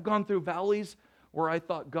 I've gone through valleys where I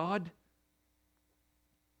thought, God,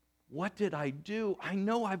 what did I do? I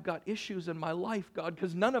know I've got issues in my life, God,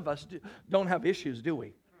 because none of us don't have issues, do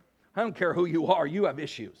we? I don't care who you are, you have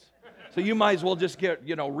issues. So you might as well just get,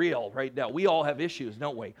 real right now. We all have issues,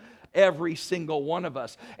 don't we? Every single one of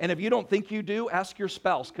us. And if you don't think you do, ask your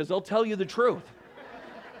spouse, because they'll tell you the truth.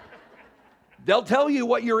 They'll tell you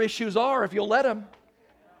what your issues are if you'll let them.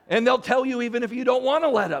 And they'll tell you even if you don't want to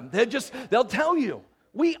let them. They'll tell you.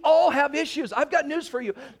 We all have issues. I've got news for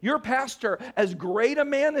you. Your pastor, as great a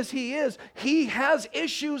man as he is, he has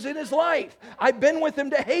issues in his life. I've been with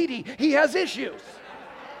him to Haiti. He has issues.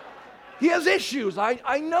 He has issues.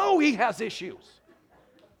 I know he has issues.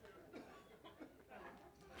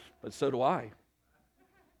 But so do I.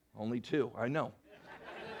 Only 2. I know.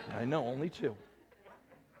 I know, only 2.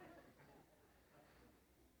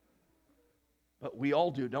 But we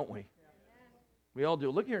all do, don't we? We all do.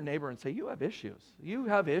 Look at your neighbor and say, you have issues. You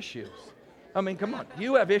have issues. I mean, come on.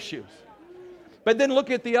 You have issues. But then look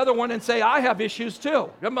at the other one and say, I have issues too.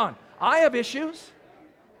 Come on. I have issues.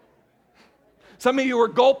 Some of you are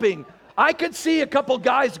gulping. I could see a couple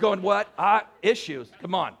guys going, what? Issues.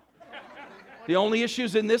 Come on. The only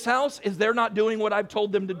issues in this house is they're not doing what I've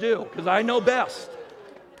told them to do, because I know best.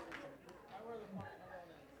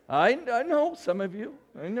 I know some of you.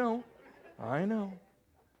 I know.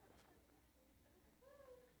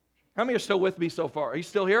 How many are still with me so far? Are you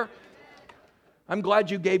still here? I'm glad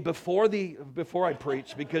you gave before I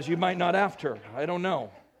preach, because you might not after. I don't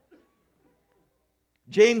know.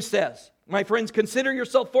 James says, my friends, consider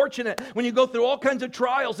yourself fortunate when you go through all kinds of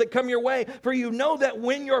trials that come your way, for you know that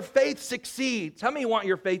when your faith succeeds. How many want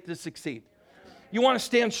your faith to succeed? You want to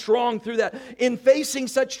stand strong through that. In facing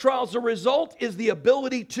such trials, the result is the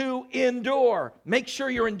ability to endure. Make sure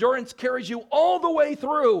your endurance carries you all the way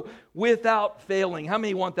through without failing. How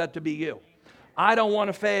many want that to be you? I don't want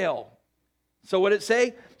to fail. So what did it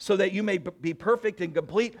say? So that you may be perfect and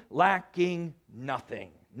complete, lacking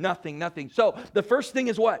nothing. Nothing. So the first thing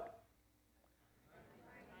is what?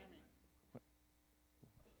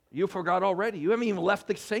 You forgot already. You haven't even left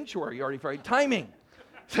the sanctuary. You already forgot. Timing.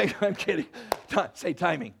 I'm kidding. Say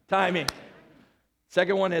timing.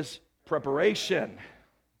 Second one is preparation.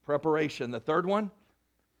 The third one?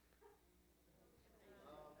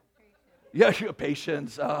 Yeah,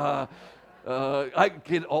 patience. I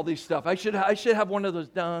get all these stuff. I should have one of those.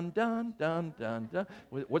 Dun.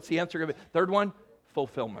 What's the answer going to be? Third one?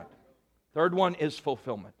 Fulfillment. Third one is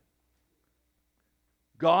fulfillment.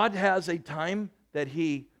 God has a time that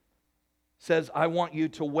He says, I want you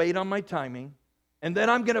to wait on my timing. And then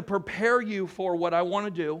I'm going to prepare you for what I want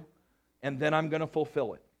to do, and then I'm going to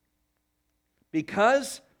fulfill it.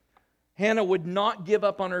 Because Hannah would not give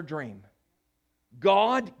up on her dream,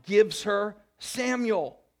 God gives her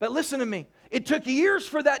Samuel. But listen to me. It took years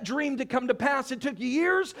for that dream to come to pass. It took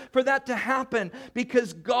years for that to happen,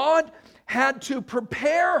 because God had to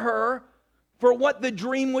prepare her for what the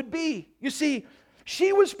dream would be. You see,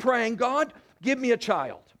 she was praying, God, give me a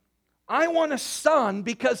child. I want a son,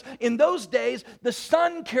 because in those days, the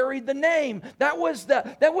son carried the name. That was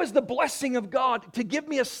the blessing of God, to give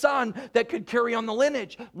me a son that could carry on the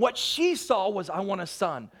lineage. What she saw was, I want a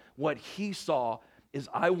son. What he saw is,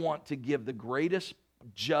 I want to give the greatest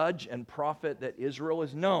judge and prophet that Israel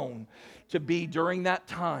is known to be during that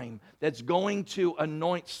time, that's going to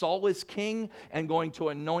anoint Saul as king and going to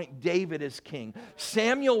anoint David as king.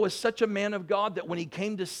 Samuel was such a man of God that when he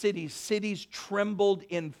came to cities trembled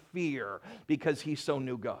in fear, because he so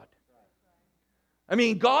knew God. I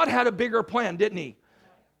mean, God had a bigger plan, didn't He?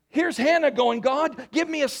 Here's Hannah going, God, give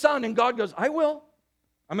me a son. And God goes, I will.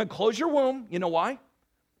 I'm going to close your womb. You know why?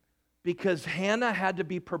 Because Hannah had to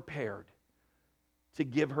be prepared to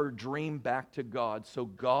give her dream back to God, so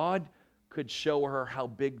God could show her how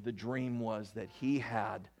big the dream was that He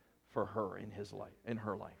had for her in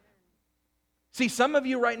her life. See, some of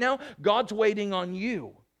you right now, God's waiting on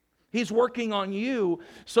you. He's working on you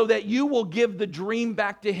so that you will give the dream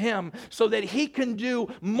back to Him, so that He can do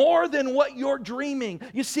more than what you're dreaming.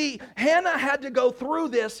 You see, Hannah had to go through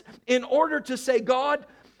this in order to say, God,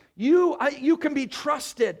 you can be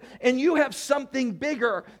trusted, and you have something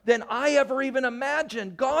bigger than I ever even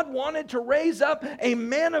imagined. God wanted to raise up a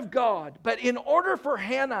man of God, but in order for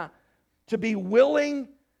Hannah to be willing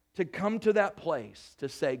to come to that place to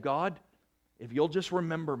say, God, if you'll just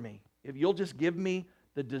remember me, if you'll just give me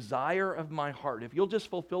the desire of my heart, if you'll just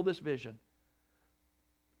fulfill this vision,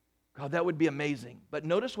 God, that would be amazing. But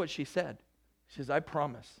notice what she said. She says, I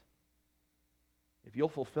promise, if you'll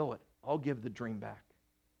fulfill it, I'll give the dream back.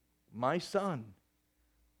 My son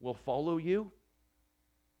will follow you.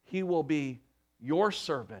 He will be your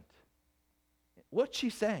servant. What's she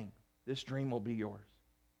saying? This dream will be yours.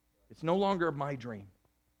 It's no longer my dream.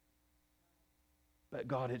 But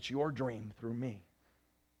God, it's your dream through me.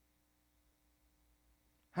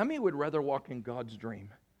 How many would rather walk in God's dream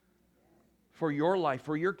for your life,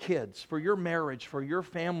 for your kids, for your marriage, for your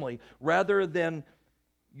family, rather than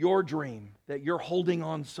your dream that you're holding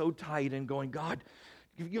on so tight and going, God,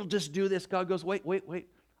 if you'll just do this? God goes, wait.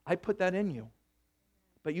 I put that in you.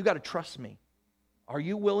 But you got to trust me. Are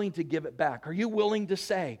you willing to give it back? Are you willing to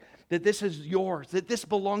say that this is yours, that this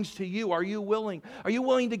belongs to you? Are you willing? Are you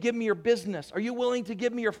willing to give me your business? Are you willing to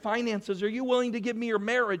give me your finances? Are you willing to give me your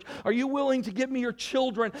marriage? Are you willing to give me your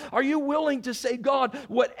children? Are you willing to say, God,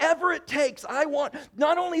 whatever it takes, I want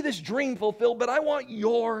not only this dream fulfilled, but I want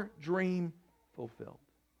your dream fulfilled.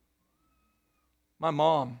 My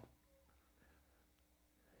mom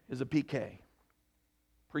is a PK,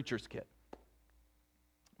 preacher's kid.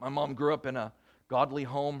 My mom grew up in a godly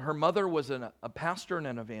home. Her mother was a pastor and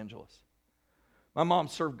an evangelist. My mom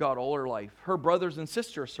served God all her life. Her brothers and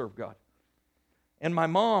sisters served God. And my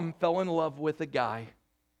mom fell in love with a guy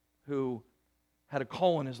who had a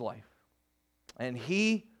call in his life. And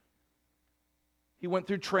he went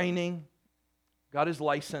through training, got his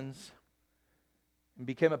license, and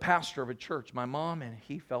became a pastor of a church. My mom and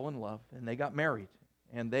he fell in love, and they got married,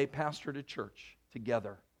 and they pastored a church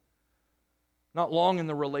together. Not long in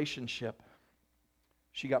the relationship,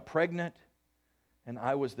 she got pregnant, and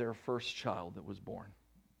I was their first child that was born.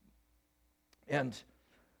 And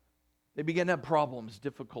they began to have problems,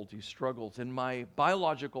 difficulties, struggles. And my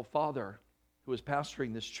biological father, who was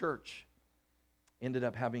pastoring this church, ended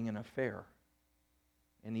up having an affair.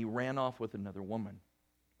 And he ran off with another woman.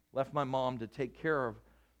 Left my mom to take care of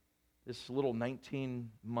this little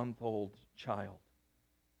 19-month-old child.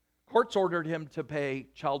 Courts ordered him to pay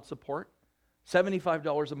child support,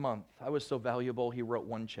 $75 a month. I was so valuable, he wrote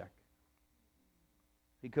one check.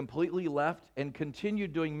 He completely left and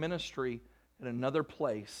continued doing ministry in another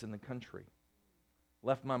place in the country.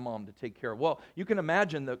 Left my mom to take care of. Well, you can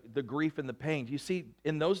imagine the grief and the pain. You see,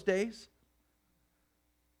 in those days,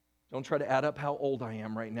 don't try to add up how old I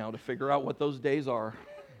am right now to figure out what those days are.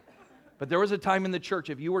 But there was a time in the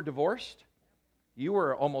church, if you were divorced, you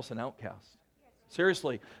were almost an outcast.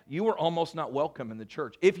 Seriously, you were almost not welcome in the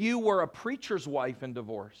church. If you were a preacher's wife and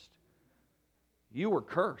divorced, you were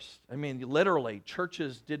cursed. I mean, literally,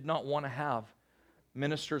 churches did not want to have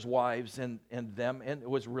ministers' wives and them, and it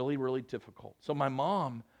was really, really difficult. So my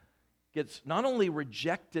mom gets not only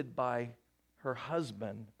rejected by her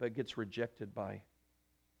husband, but gets rejected by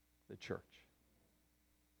the church.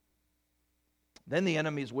 Then the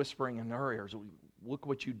enemy's whispering in her ears, look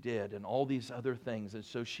what you did, and all these other things. And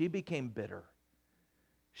so she became bitter.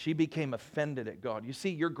 She became offended at God. You see,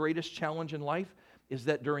 your greatest challenge in life is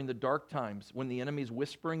that during the dark times, when the enemy's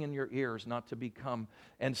whispering in your ears not to become,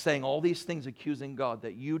 and saying all these things accusing God,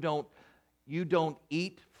 that you don't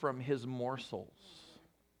eat from his morsels.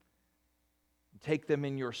 Take them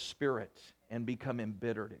in your spirit and become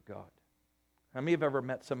embittered at God. How many have ever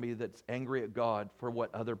met somebody that's angry at God for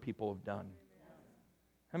what other people have done?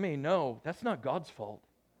 I mean, no, that's not God's fault.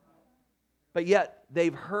 But yet,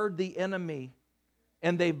 they've heard the enemy,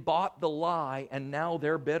 and they've bought the lie, and now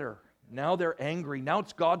they're bitter. Now they're angry. Now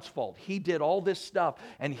it's God's fault. He did all this stuff,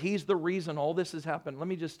 and he's the reason all this has happened. Let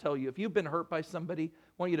me just tell you, if you've been hurt by somebody,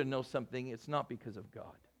 I want you to know something. It's not because of God.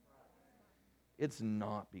 It's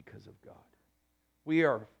not because of God. We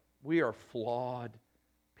are flawed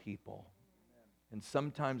people. And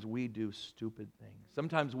sometimes we do stupid things.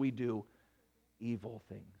 Sometimes we do evil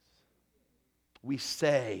things. We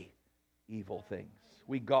say evil things.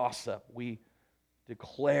 We gossip. We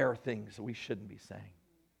declare things that we shouldn't be saying.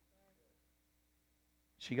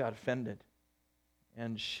 She got offended.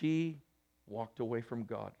 And she walked away from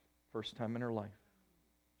God. First time in her life.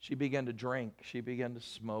 She began to drink. She began to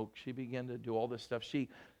smoke. She began to do all this stuff. She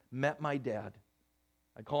met my dad.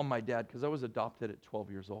 I call him my dad because I was adopted at 12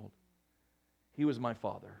 years old. He was my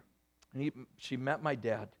father. And she met my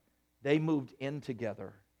dad. They moved in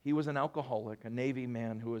together. He was an alcoholic, a Navy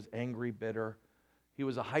man who was angry, bitter. He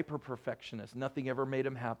was a hyper-perfectionist. Nothing ever made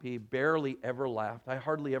him happy, barely ever laughed. I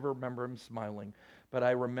hardly ever remember him smiling. But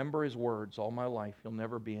I remember his words all my life. You'll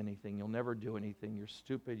never be anything. You'll never do anything. You're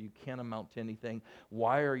stupid. You can't amount to anything.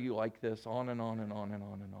 Why are you like this? On and on and on and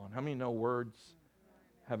on and on. How many know words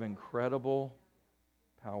have incredible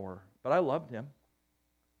power? But I loved him.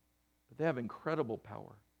 But they have incredible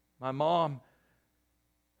power. My mom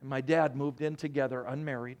and my dad moved in together,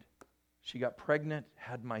 unmarried. She got pregnant,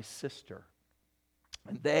 had my sister.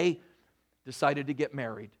 And they decided to get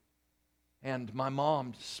married. And my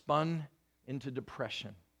mom spun into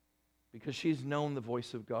depression because she's known the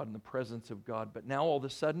voice of God and the presence of God. But now all of a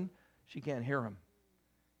sudden, she can't hear him.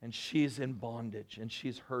 And she's in bondage and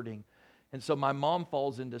she's hurting. And so my mom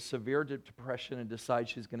falls into severe depression and decides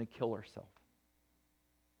she's going to kill herself.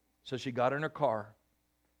 So she got in her car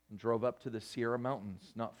and drove up to the Sierra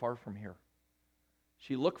Mountains, not far from here.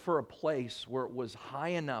 She looked for a place where it was high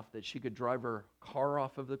enough that she could drive her car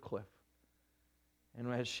off of the cliff.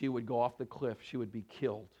 And as she would go off the cliff, she would be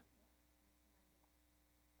killed.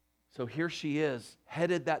 So here she is,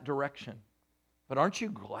 headed that direction. But aren't you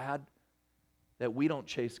glad that we don't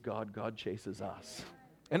chase God, God chases us?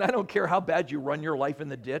 And I don't care how bad you run your life in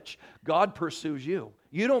the ditch, God pursues you.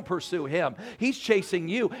 You don't pursue him. He's chasing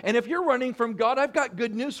you. And if you're running from God, I've got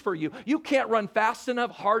good news for you. You can't run fast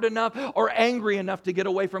enough, hard enough, or angry enough to get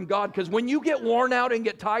away from God. Because when you get worn out and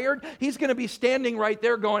get tired, he's going to be standing right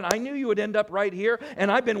there going, I knew you would end up right here,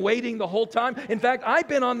 and I've been waiting the whole time. In fact, I've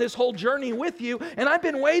been on this whole journey with you, and I've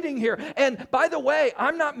been waiting here. And by the way,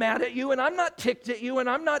 I'm not mad at you, and I'm not ticked at you, and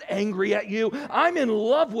I'm not angry at you. I'm in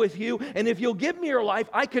love with you, and if you'll give me your life,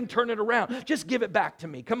 I can turn it around. Just give it back to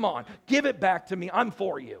me. Come on, give it back to me. I'm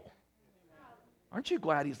for you. Aren't you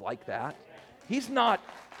glad he's like that? He's not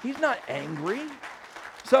angry.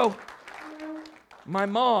 So my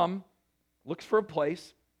mom looks for a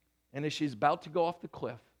place, and as she's about to go off the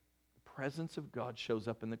cliff, the presence of God shows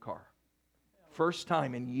up in the car. First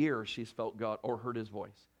time in years she's felt God or heard his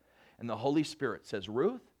voice. And the Holy Spirit says,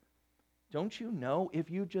 Ruth, don't you know if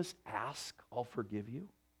you just ask, I'll forgive you?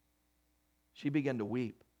 She began to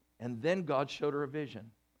weep. And then God showed her a vision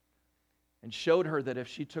and showed her that if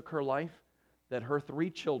she took her life, that her 3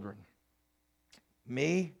 children,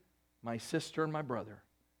 me, my sister, and my brother,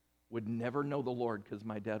 would never know the Lord because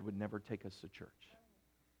my dad would never take us to church.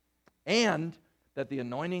 And that the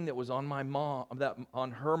anointing that was on my mom, that on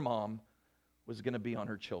her mom, was going to be on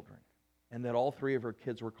her children. And that all 3 of her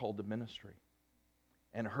kids were called to ministry.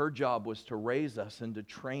 And her job was to raise us and to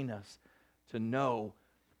train us to know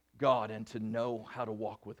God and to know how to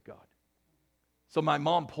walk with God. So my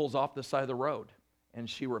mom pulls off the side of the road and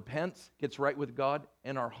she repents, gets right with God,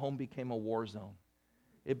 and our home became a war zone.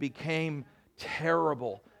 It became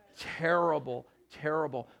terrible, terrible,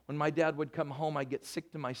 terrible. When my dad would come home, I'd get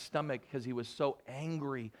sick to my stomach because he was so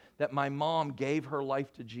angry that my mom gave her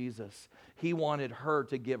life to Jesus. He wanted her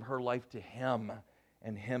to give her life to him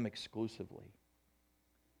and him exclusively.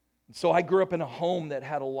 So I grew up in a home that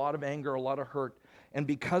had a lot of anger, a lot of hurt. And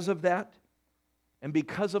because of that, and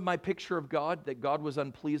because of my picture of God, that God was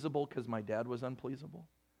unpleasable because my dad was unpleasable,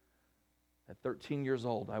 at 13 years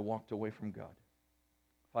old, I walked away from God.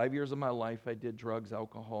 5 years of my life, I did drugs,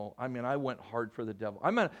 alcohol. I mean, I went hard for the devil.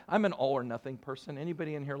 I'm an all or nothing person.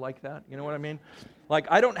 Anybody in here like that? You know what I mean? Like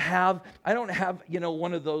I don't have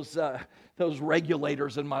one of those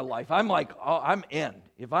regulators in my life. I'm like, oh, I'm in.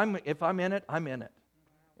 If I'm in it, I'm in it.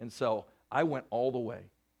 And so I went all the way.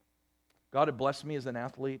 God had blessed me as an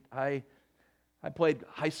athlete. I played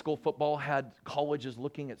high school football, had colleges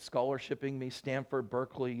looking at scholarshiping me, Stanford,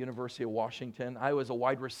 Berkeley, University of Washington. I was a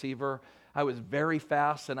wide receiver. I was very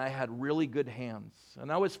fast, and I had really good hands.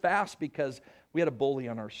 And I was fast because we had a bully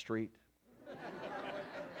on our street.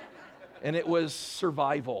 And it was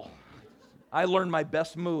survival. I learned my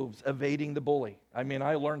best moves evading the bully. I mean,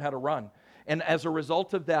 I learned how to run. And as a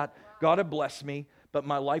result of that, God had blessed me, but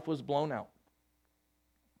my life was blown out.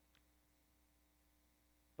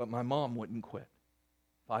 But my mom wouldn't quit.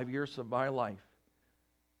 5 years of my life,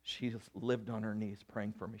 she lived on her knees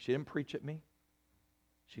praying for me. She didn't preach at me.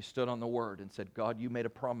 She stood on the Word and said, God, you made a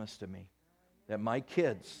promise to me that my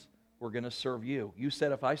kids were going to serve you. You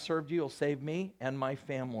said if I served you, you'll save me and my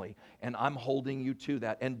family. And I'm holding you to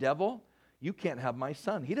that. And devil, you can't have my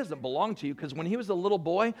son. He doesn't belong to you because when he was a little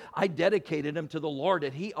boy, I dedicated him to the Lord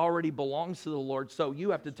and he already belongs to the Lord. So you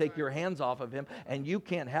have to take your hands off of him and you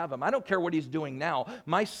can't have him. I don't care what he's doing now.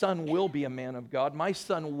 My son will be a man of God. My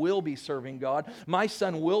son will be serving God. My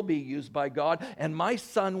son will be used by God. And my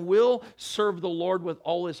son will serve the Lord with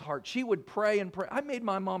all his heart. She would pray and pray. I made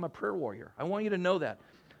my mom a prayer warrior. I want you to know that.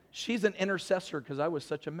 She's an intercessor because I was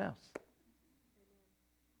such a mess.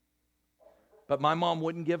 But my mom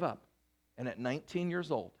wouldn't give up. And at 19 years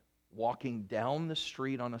old, walking down the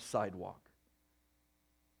street on a sidewalk,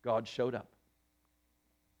 God showed up.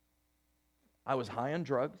 I was high on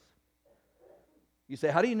drugs. You say,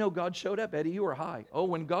 how do you know God showed up, Eddie? You were high. Oh,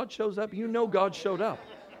 when God shows up, you know God showed up.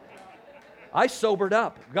 I sobered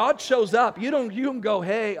up. God shows up. You don't go,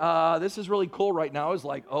 hey, this is really cool right now. I was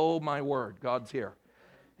like, oh my word, God's here.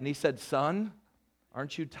 And he said, son,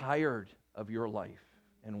 aren't you tired of your life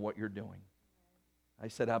and what you're doing? I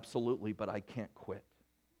said, absolutely, but I can't quit.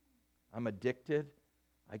 I'm addicted.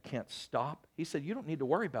 I can't stop. He said, you don't need to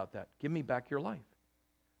worry about that. Give me back your life.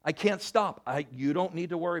 I can't stop. You don't need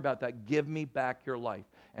to worry about that. Give me back your life.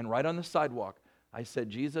 And right on the sidewalk, I said,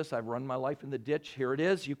 Jesus, I've run my life in the ditch. Here it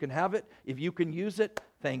is. You can have it. If you can use it,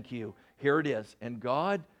 thank you. Here it is. And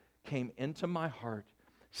God came into my heart,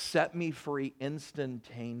 set me free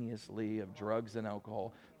instantaneously of drugs and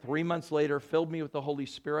alcohol. 3 months later, filled me with the Holy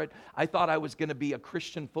Spirit. I thought I was going to be a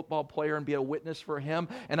Christian football player and be a witness for him.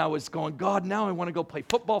 And I was going, God, now I want to go play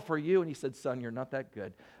football for you. And he said, son, you're not that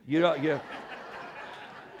good.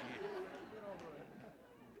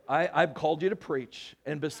 I've called you to preach.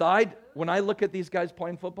 And beside, when I look at these guys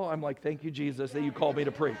playing football, I'm like, thank you, Jesus, that you called me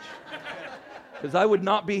to preach. because I would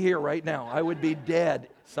not be here right now. I would be dead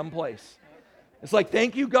someplace. It's like,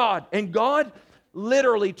 thank you, God. And God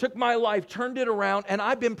literally took my life, turned it around, and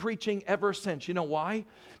I've been preaching ever since. You know why?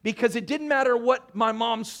 Because it didn't matter what my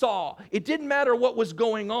mom saw. It didn't matter what was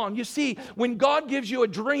going on. You see, when God gives you a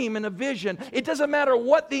dream and a vision, it doesn't matter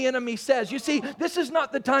what the enemy says. You see, this is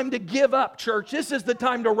not the time to give up, church. This is the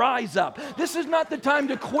time to rise up. This is not the time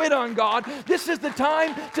to quit on God. This is the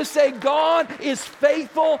time to say, God is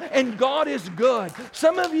faithful and God is good.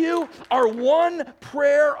 Some of you are one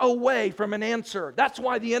prayer away from an answer. That's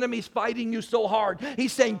why the enemy's fighting you so hard.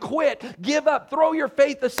 He's saying, quit, give up, throw your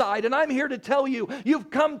faith aside. And I'm here to tell you, you've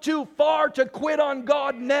come too far to quit on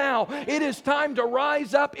God now. It is time to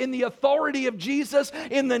rise up in the authority of Jesus,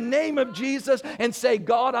 in the name of Jesus, and say,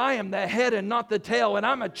 God, I am the head and not the tail, and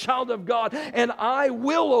I'm a child of God, and I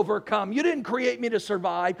will overcome. You didn't create me to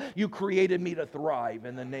survive. You created me to thrive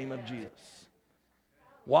in the name of Jesus.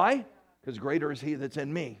 Why? Because greater is He that's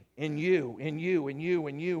in me, in you,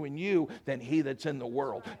 than he that's in the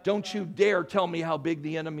world. Don't you dare tell me how big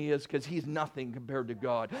the enemy is, because he's nothing compared to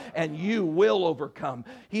God. And you will overcome.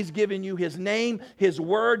 He's given you His name, His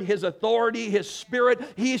word, His authority, His Spirit.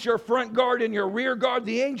 He's your front guard and your rear guard.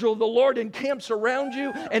 The angel of the Lord encamps around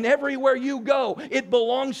you, and everywhere you go, it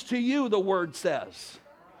belongs to you, the word says.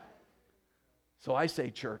 So I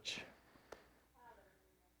say, church,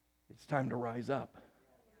 it's time to rise up.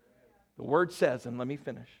 The word says, and let me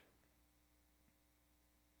finish,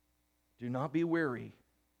 do not be weary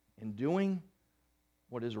in doing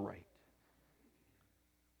what is right.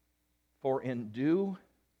 For in due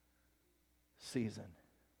season,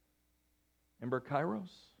 remember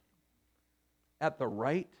Kairos? At the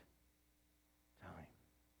right time.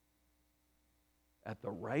 At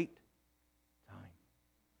the right time.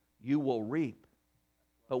 You will reap.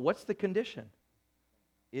 But what's the condition?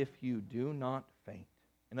 If you do not faint.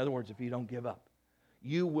 In other words, if you don't give up,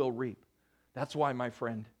 you will reap. That's why, my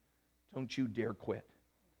friend, don't you dare quit.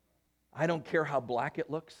 I don't care how black it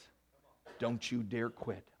looks. Don't you dare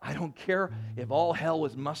quit. I don't care if all hell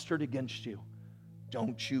is mustered against you.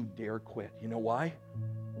 Don't you dare quit. You know why?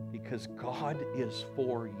 Because God is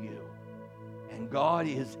for you. And God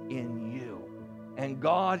is in you. And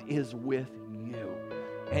God is with you.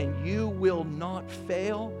 And you will not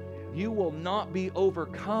fail. You will not be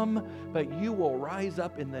overcome, but you will rise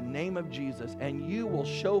up in the name of Jesus, and you will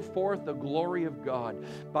show forth the glory of God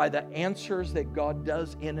by the answers that God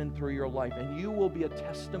does in and through your life. And you will be a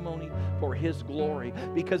testimony for His glory.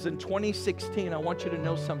 Because in 2016, I want you to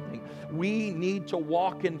know something. We need to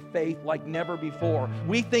walk in faith like never before.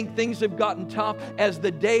 We think things have gotten tough. As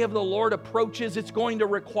the day of the Lord approaches, it's going to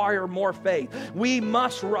require more faith. We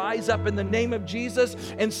must rise up in the name of Jesus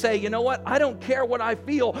and say, you know what? I don't care what I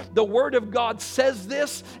feel. The Word of God says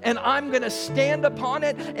this, and I'm going to stand upon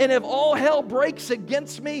it. And if all hell breaks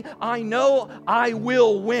against me, I know I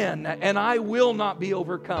will win, and I will not be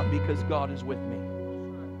overcome because God is with me.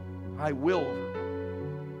 I will overcome.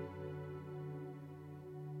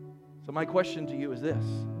 So my question to you is this.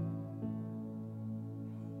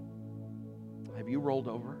 Have you rolled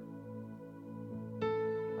over?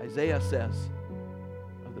 Isaiah says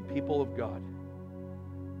of the people of God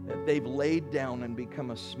that they've laid down and become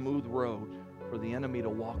a smooth road for the enemy to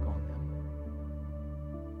walk on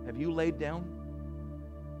them. Have you laid down?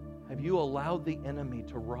 Have you allowed the enemy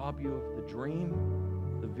to rob you of the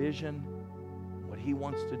dream, the vision, what he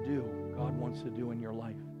wants to do, God wants to do in your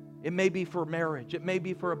life? It may be for marriage. It may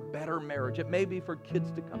be for a better marriage. It may be for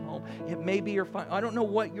kids to come home. It may be your I don't know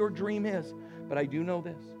what your dream is, but I do know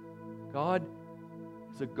this. God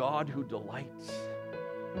is a God who delights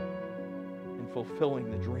in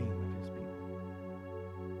fulfilling the dream of His people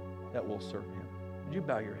that will serve Him. Would you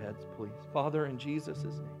bow your heads, please? Father, in Jesus'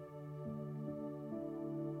 name,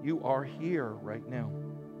 you are here right now,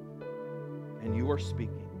 and you are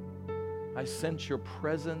speaking. I sense your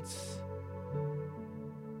presence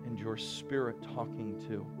and your Spirit talking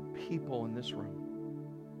to people in this room.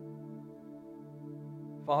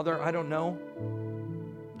 Father, I don't know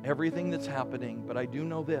everything that's happening, but I do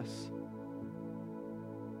know this.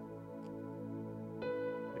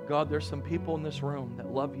 That God, there's some people in this room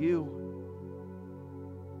that love you,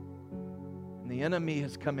 and the enemy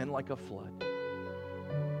has come in like a flood.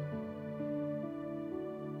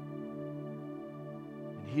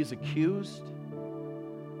 And he's accused.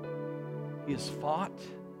 He has fought.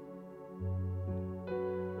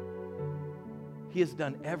 He has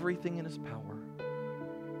done everything in his power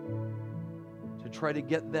to try to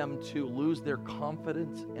get them to lose their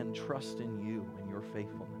confidence and trust in you and your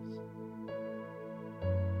faithfulness.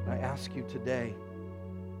 I ask you today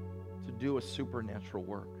to do a supernatural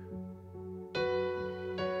work.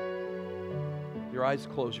 Your eyes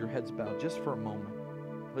closed, your heads bowed, just for a moment.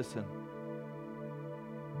 Listen,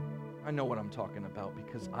 I know what I'm talking about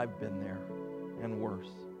because I've been there and worse.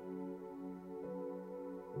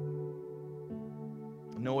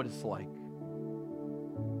 I know what it's like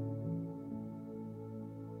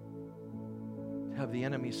to have the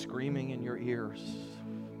enemy screaming in your ears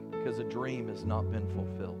because a dream has not been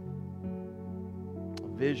fulfilled. A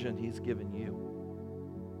vision he's given you.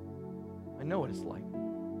 I know what it's like.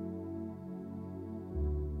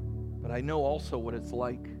 But I know also what it's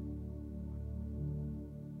like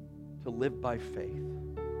to live by faith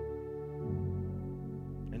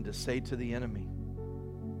and to say to the enemy,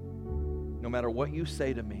 no matter what you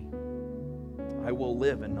say to me, I will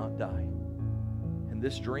live and not die. And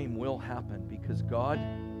this dream will happen because God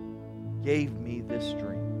gave me this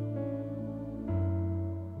dream.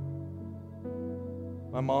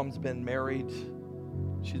 My mom's been married.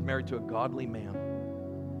 She's married to a godly man.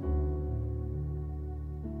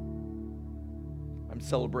 I'm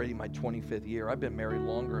celebrating my 25th year. I've been married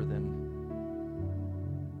longer than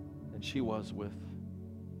she was with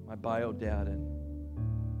my bio dad and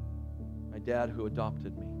my dad who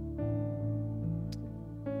adopted me.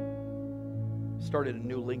 Started a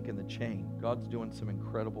new link in the chain. God's doing some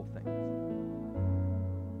incredible things.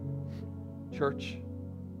 Church,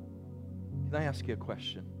 can I ask you a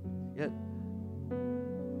question?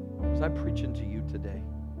 Was I preaching to you today?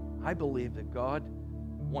 I believe that God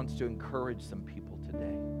wants to encourage some people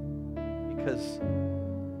today. Because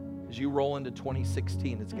as you roll into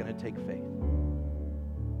 2016, it's going to take faith.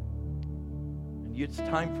 And it's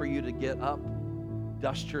time for you to get up,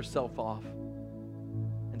 dust yourself off,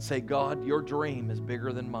 and say, God, your dream is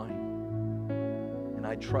bigger than mine. And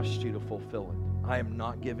I trust you to fulfill it. I am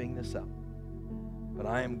not giving this up, but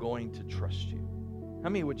I am going to trust you. How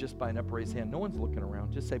many would just by an upraised hand? No one's looking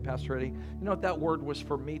around. Just say, Pastor Eddie, you know what, that word was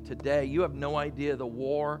for me today. You have no idea the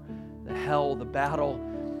war, the hell, the battle.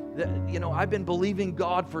 I've been believing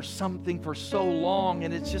God for something for so long,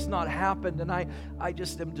 and it's just not happened. And I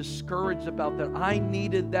just am discouraged about that. I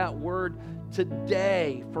needed that word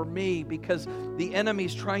today for me because the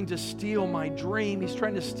enemy's trying to steal my dream. He's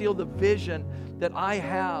trying to steal the vision that I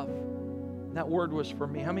have. That word was for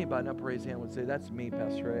me. How many by an upraised hand would say, that's me,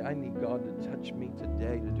 Pastor Ray. I need God to touch me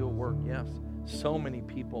today to do a work. Yes, so many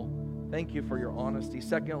people. Thank you for your honesty.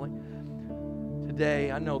 Secondly,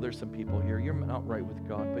 today, I know there's some people here. You're not right with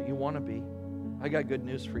God, but you want to be. I got good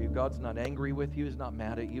news for you. God's not angry with you. He's not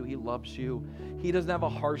mad at you. He loves you. He doesn't have a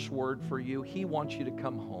harsh word for you. He wants you to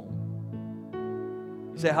come home.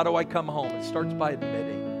 You say, how do I come home? It starts by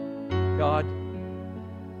admitting, God,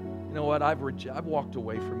 you know what, I've walked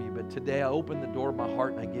away from you, but today I open the door of my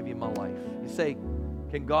heart and I give you my life. You say,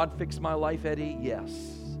 can God fix my life, Eddie? Yes.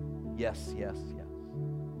 Yes, yes, yes.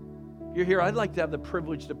 If you're here, I'd like to have the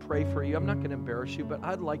privilege to pray for you. I'm not going to embarrass you, but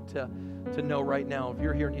I'd like to know right now, if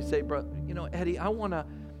you're here and you say, bro, Eddie, I want to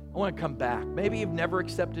come back. Maybe you've never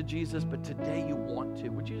accepted Jesus, but today you want to.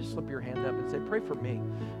 Would you just slip your hand up and say, pray for me.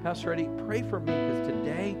 Pastor Eddie, pray for me because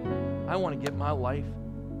today I want to get my life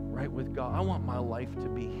right with God. I want my life to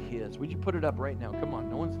be His. Would you put it up right now? Come on.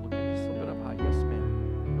 No one's looking. Just slip it up high. Yes,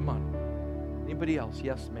 ma'am. Come on. Anybody else?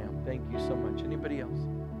 Yes, ma'am. Thank you so much. Anybody else?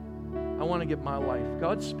 I want to get my life.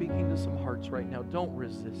 God's speaking to some hearts right now. Don't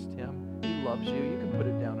resist Him. He loves you. You can put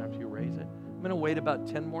it down after you raise it. I'm going to wait about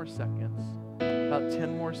 10 more seconds. About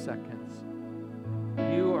 10 more seconds.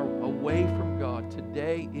 You are away from God.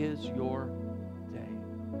 Today is your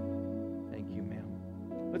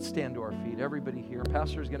Let's stand to our feet. Everybody here.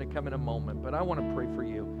 Pastor's going to come in a moment, but I want to pray for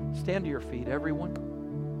you. Stand to your feet, everyone.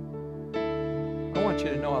 I want you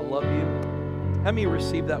to know I love you. How many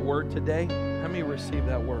receive that word today? How many receive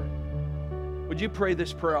that word? Would you pray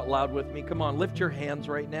this prayer out loud with me? Come on, lift your hands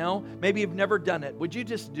right now. Maybe you've never done it. Would you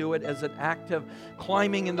just do it as an act of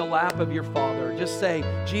climbing in the lap of your Father? Just say,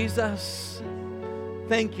 Jesus,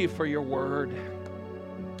 thank you for your word.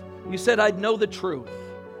 You said I'd know the truth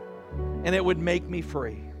and it would make me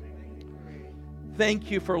free.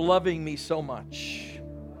 Thank you for loving me so much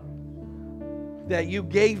that you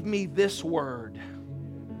gave me this word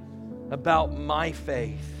about my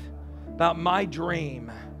faith, about my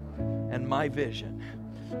dream and my vision.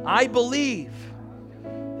 I believe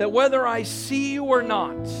that whether I see you or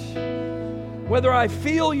not, whether I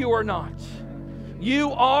feel you or not,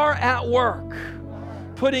 you are at work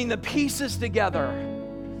putting the pieces together,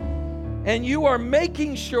 and you are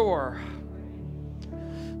making sure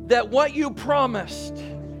that what you promised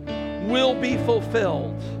will be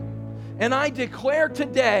fulfilled. And I declare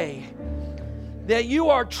today that you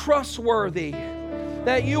are trustworthy,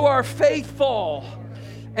 that you are faithful,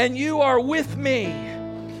 and you are with me,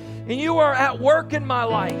 and you are at work in my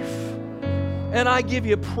life. And I give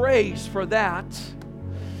you praise for that.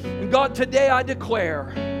 And God, today I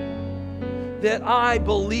declare that I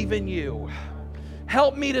believe in you.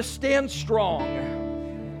 Help me to stand strong,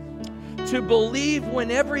 to believe when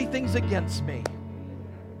everything's against me,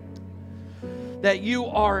 that you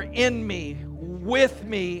are in me, with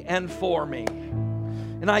me, and for me.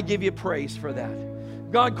 And I give you praise for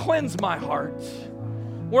that. God, cleanse my heart.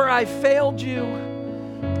 Where I failed you,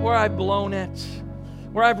 where I've blown it,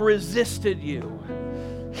 where I've resisted you,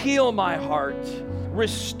 heal my heart.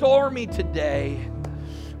 Restore me today.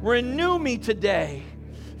 Renew me today.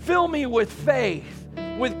 Fill me with faith,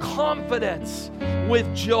 with confidence,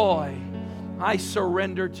 with joy. I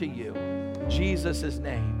surrender to you. In Jesus'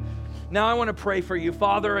 name. Now I want to pray for you.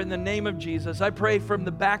 Father, in the name of Jesus, I pray from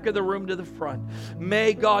the back of the room to the front.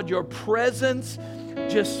 May, God, your presence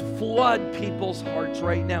just flood people's hearts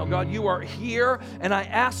right now. God, you are here, and I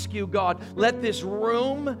ask you, God, let this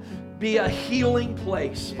room be a healing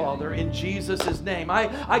place, Father, in Jesus' name.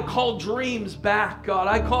 I call dreams back, God.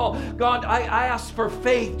 I ask for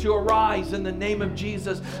faith to arise in the name of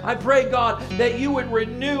Jesus. I pray, God, that you would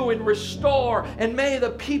renew and restore, and may the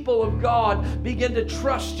people of God begin to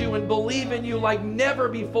trust you and believe in you like never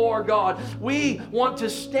before, God. We want to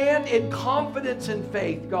stand in confidence and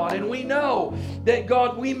faith, God, and we know that,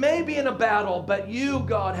 God, we may be in a battle, but you,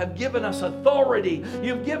 God, have given us authority.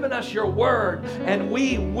 You've given us your word, and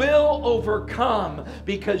we will overcome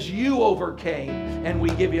because you overcame, and we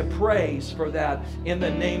give you praise for that in the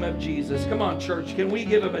name of Jesus. Come on, church, can we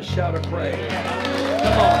give him a shout of praise?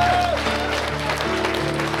 Come on.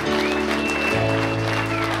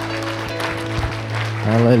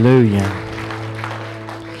 Hallelujah.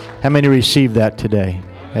 How many received that today?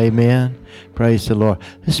 Amen. Praise the Lord.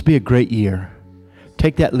 This will be a great year.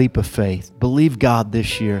 Take that leap of faith. Believe God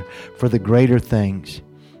this year for the greater things.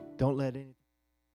 Don't let any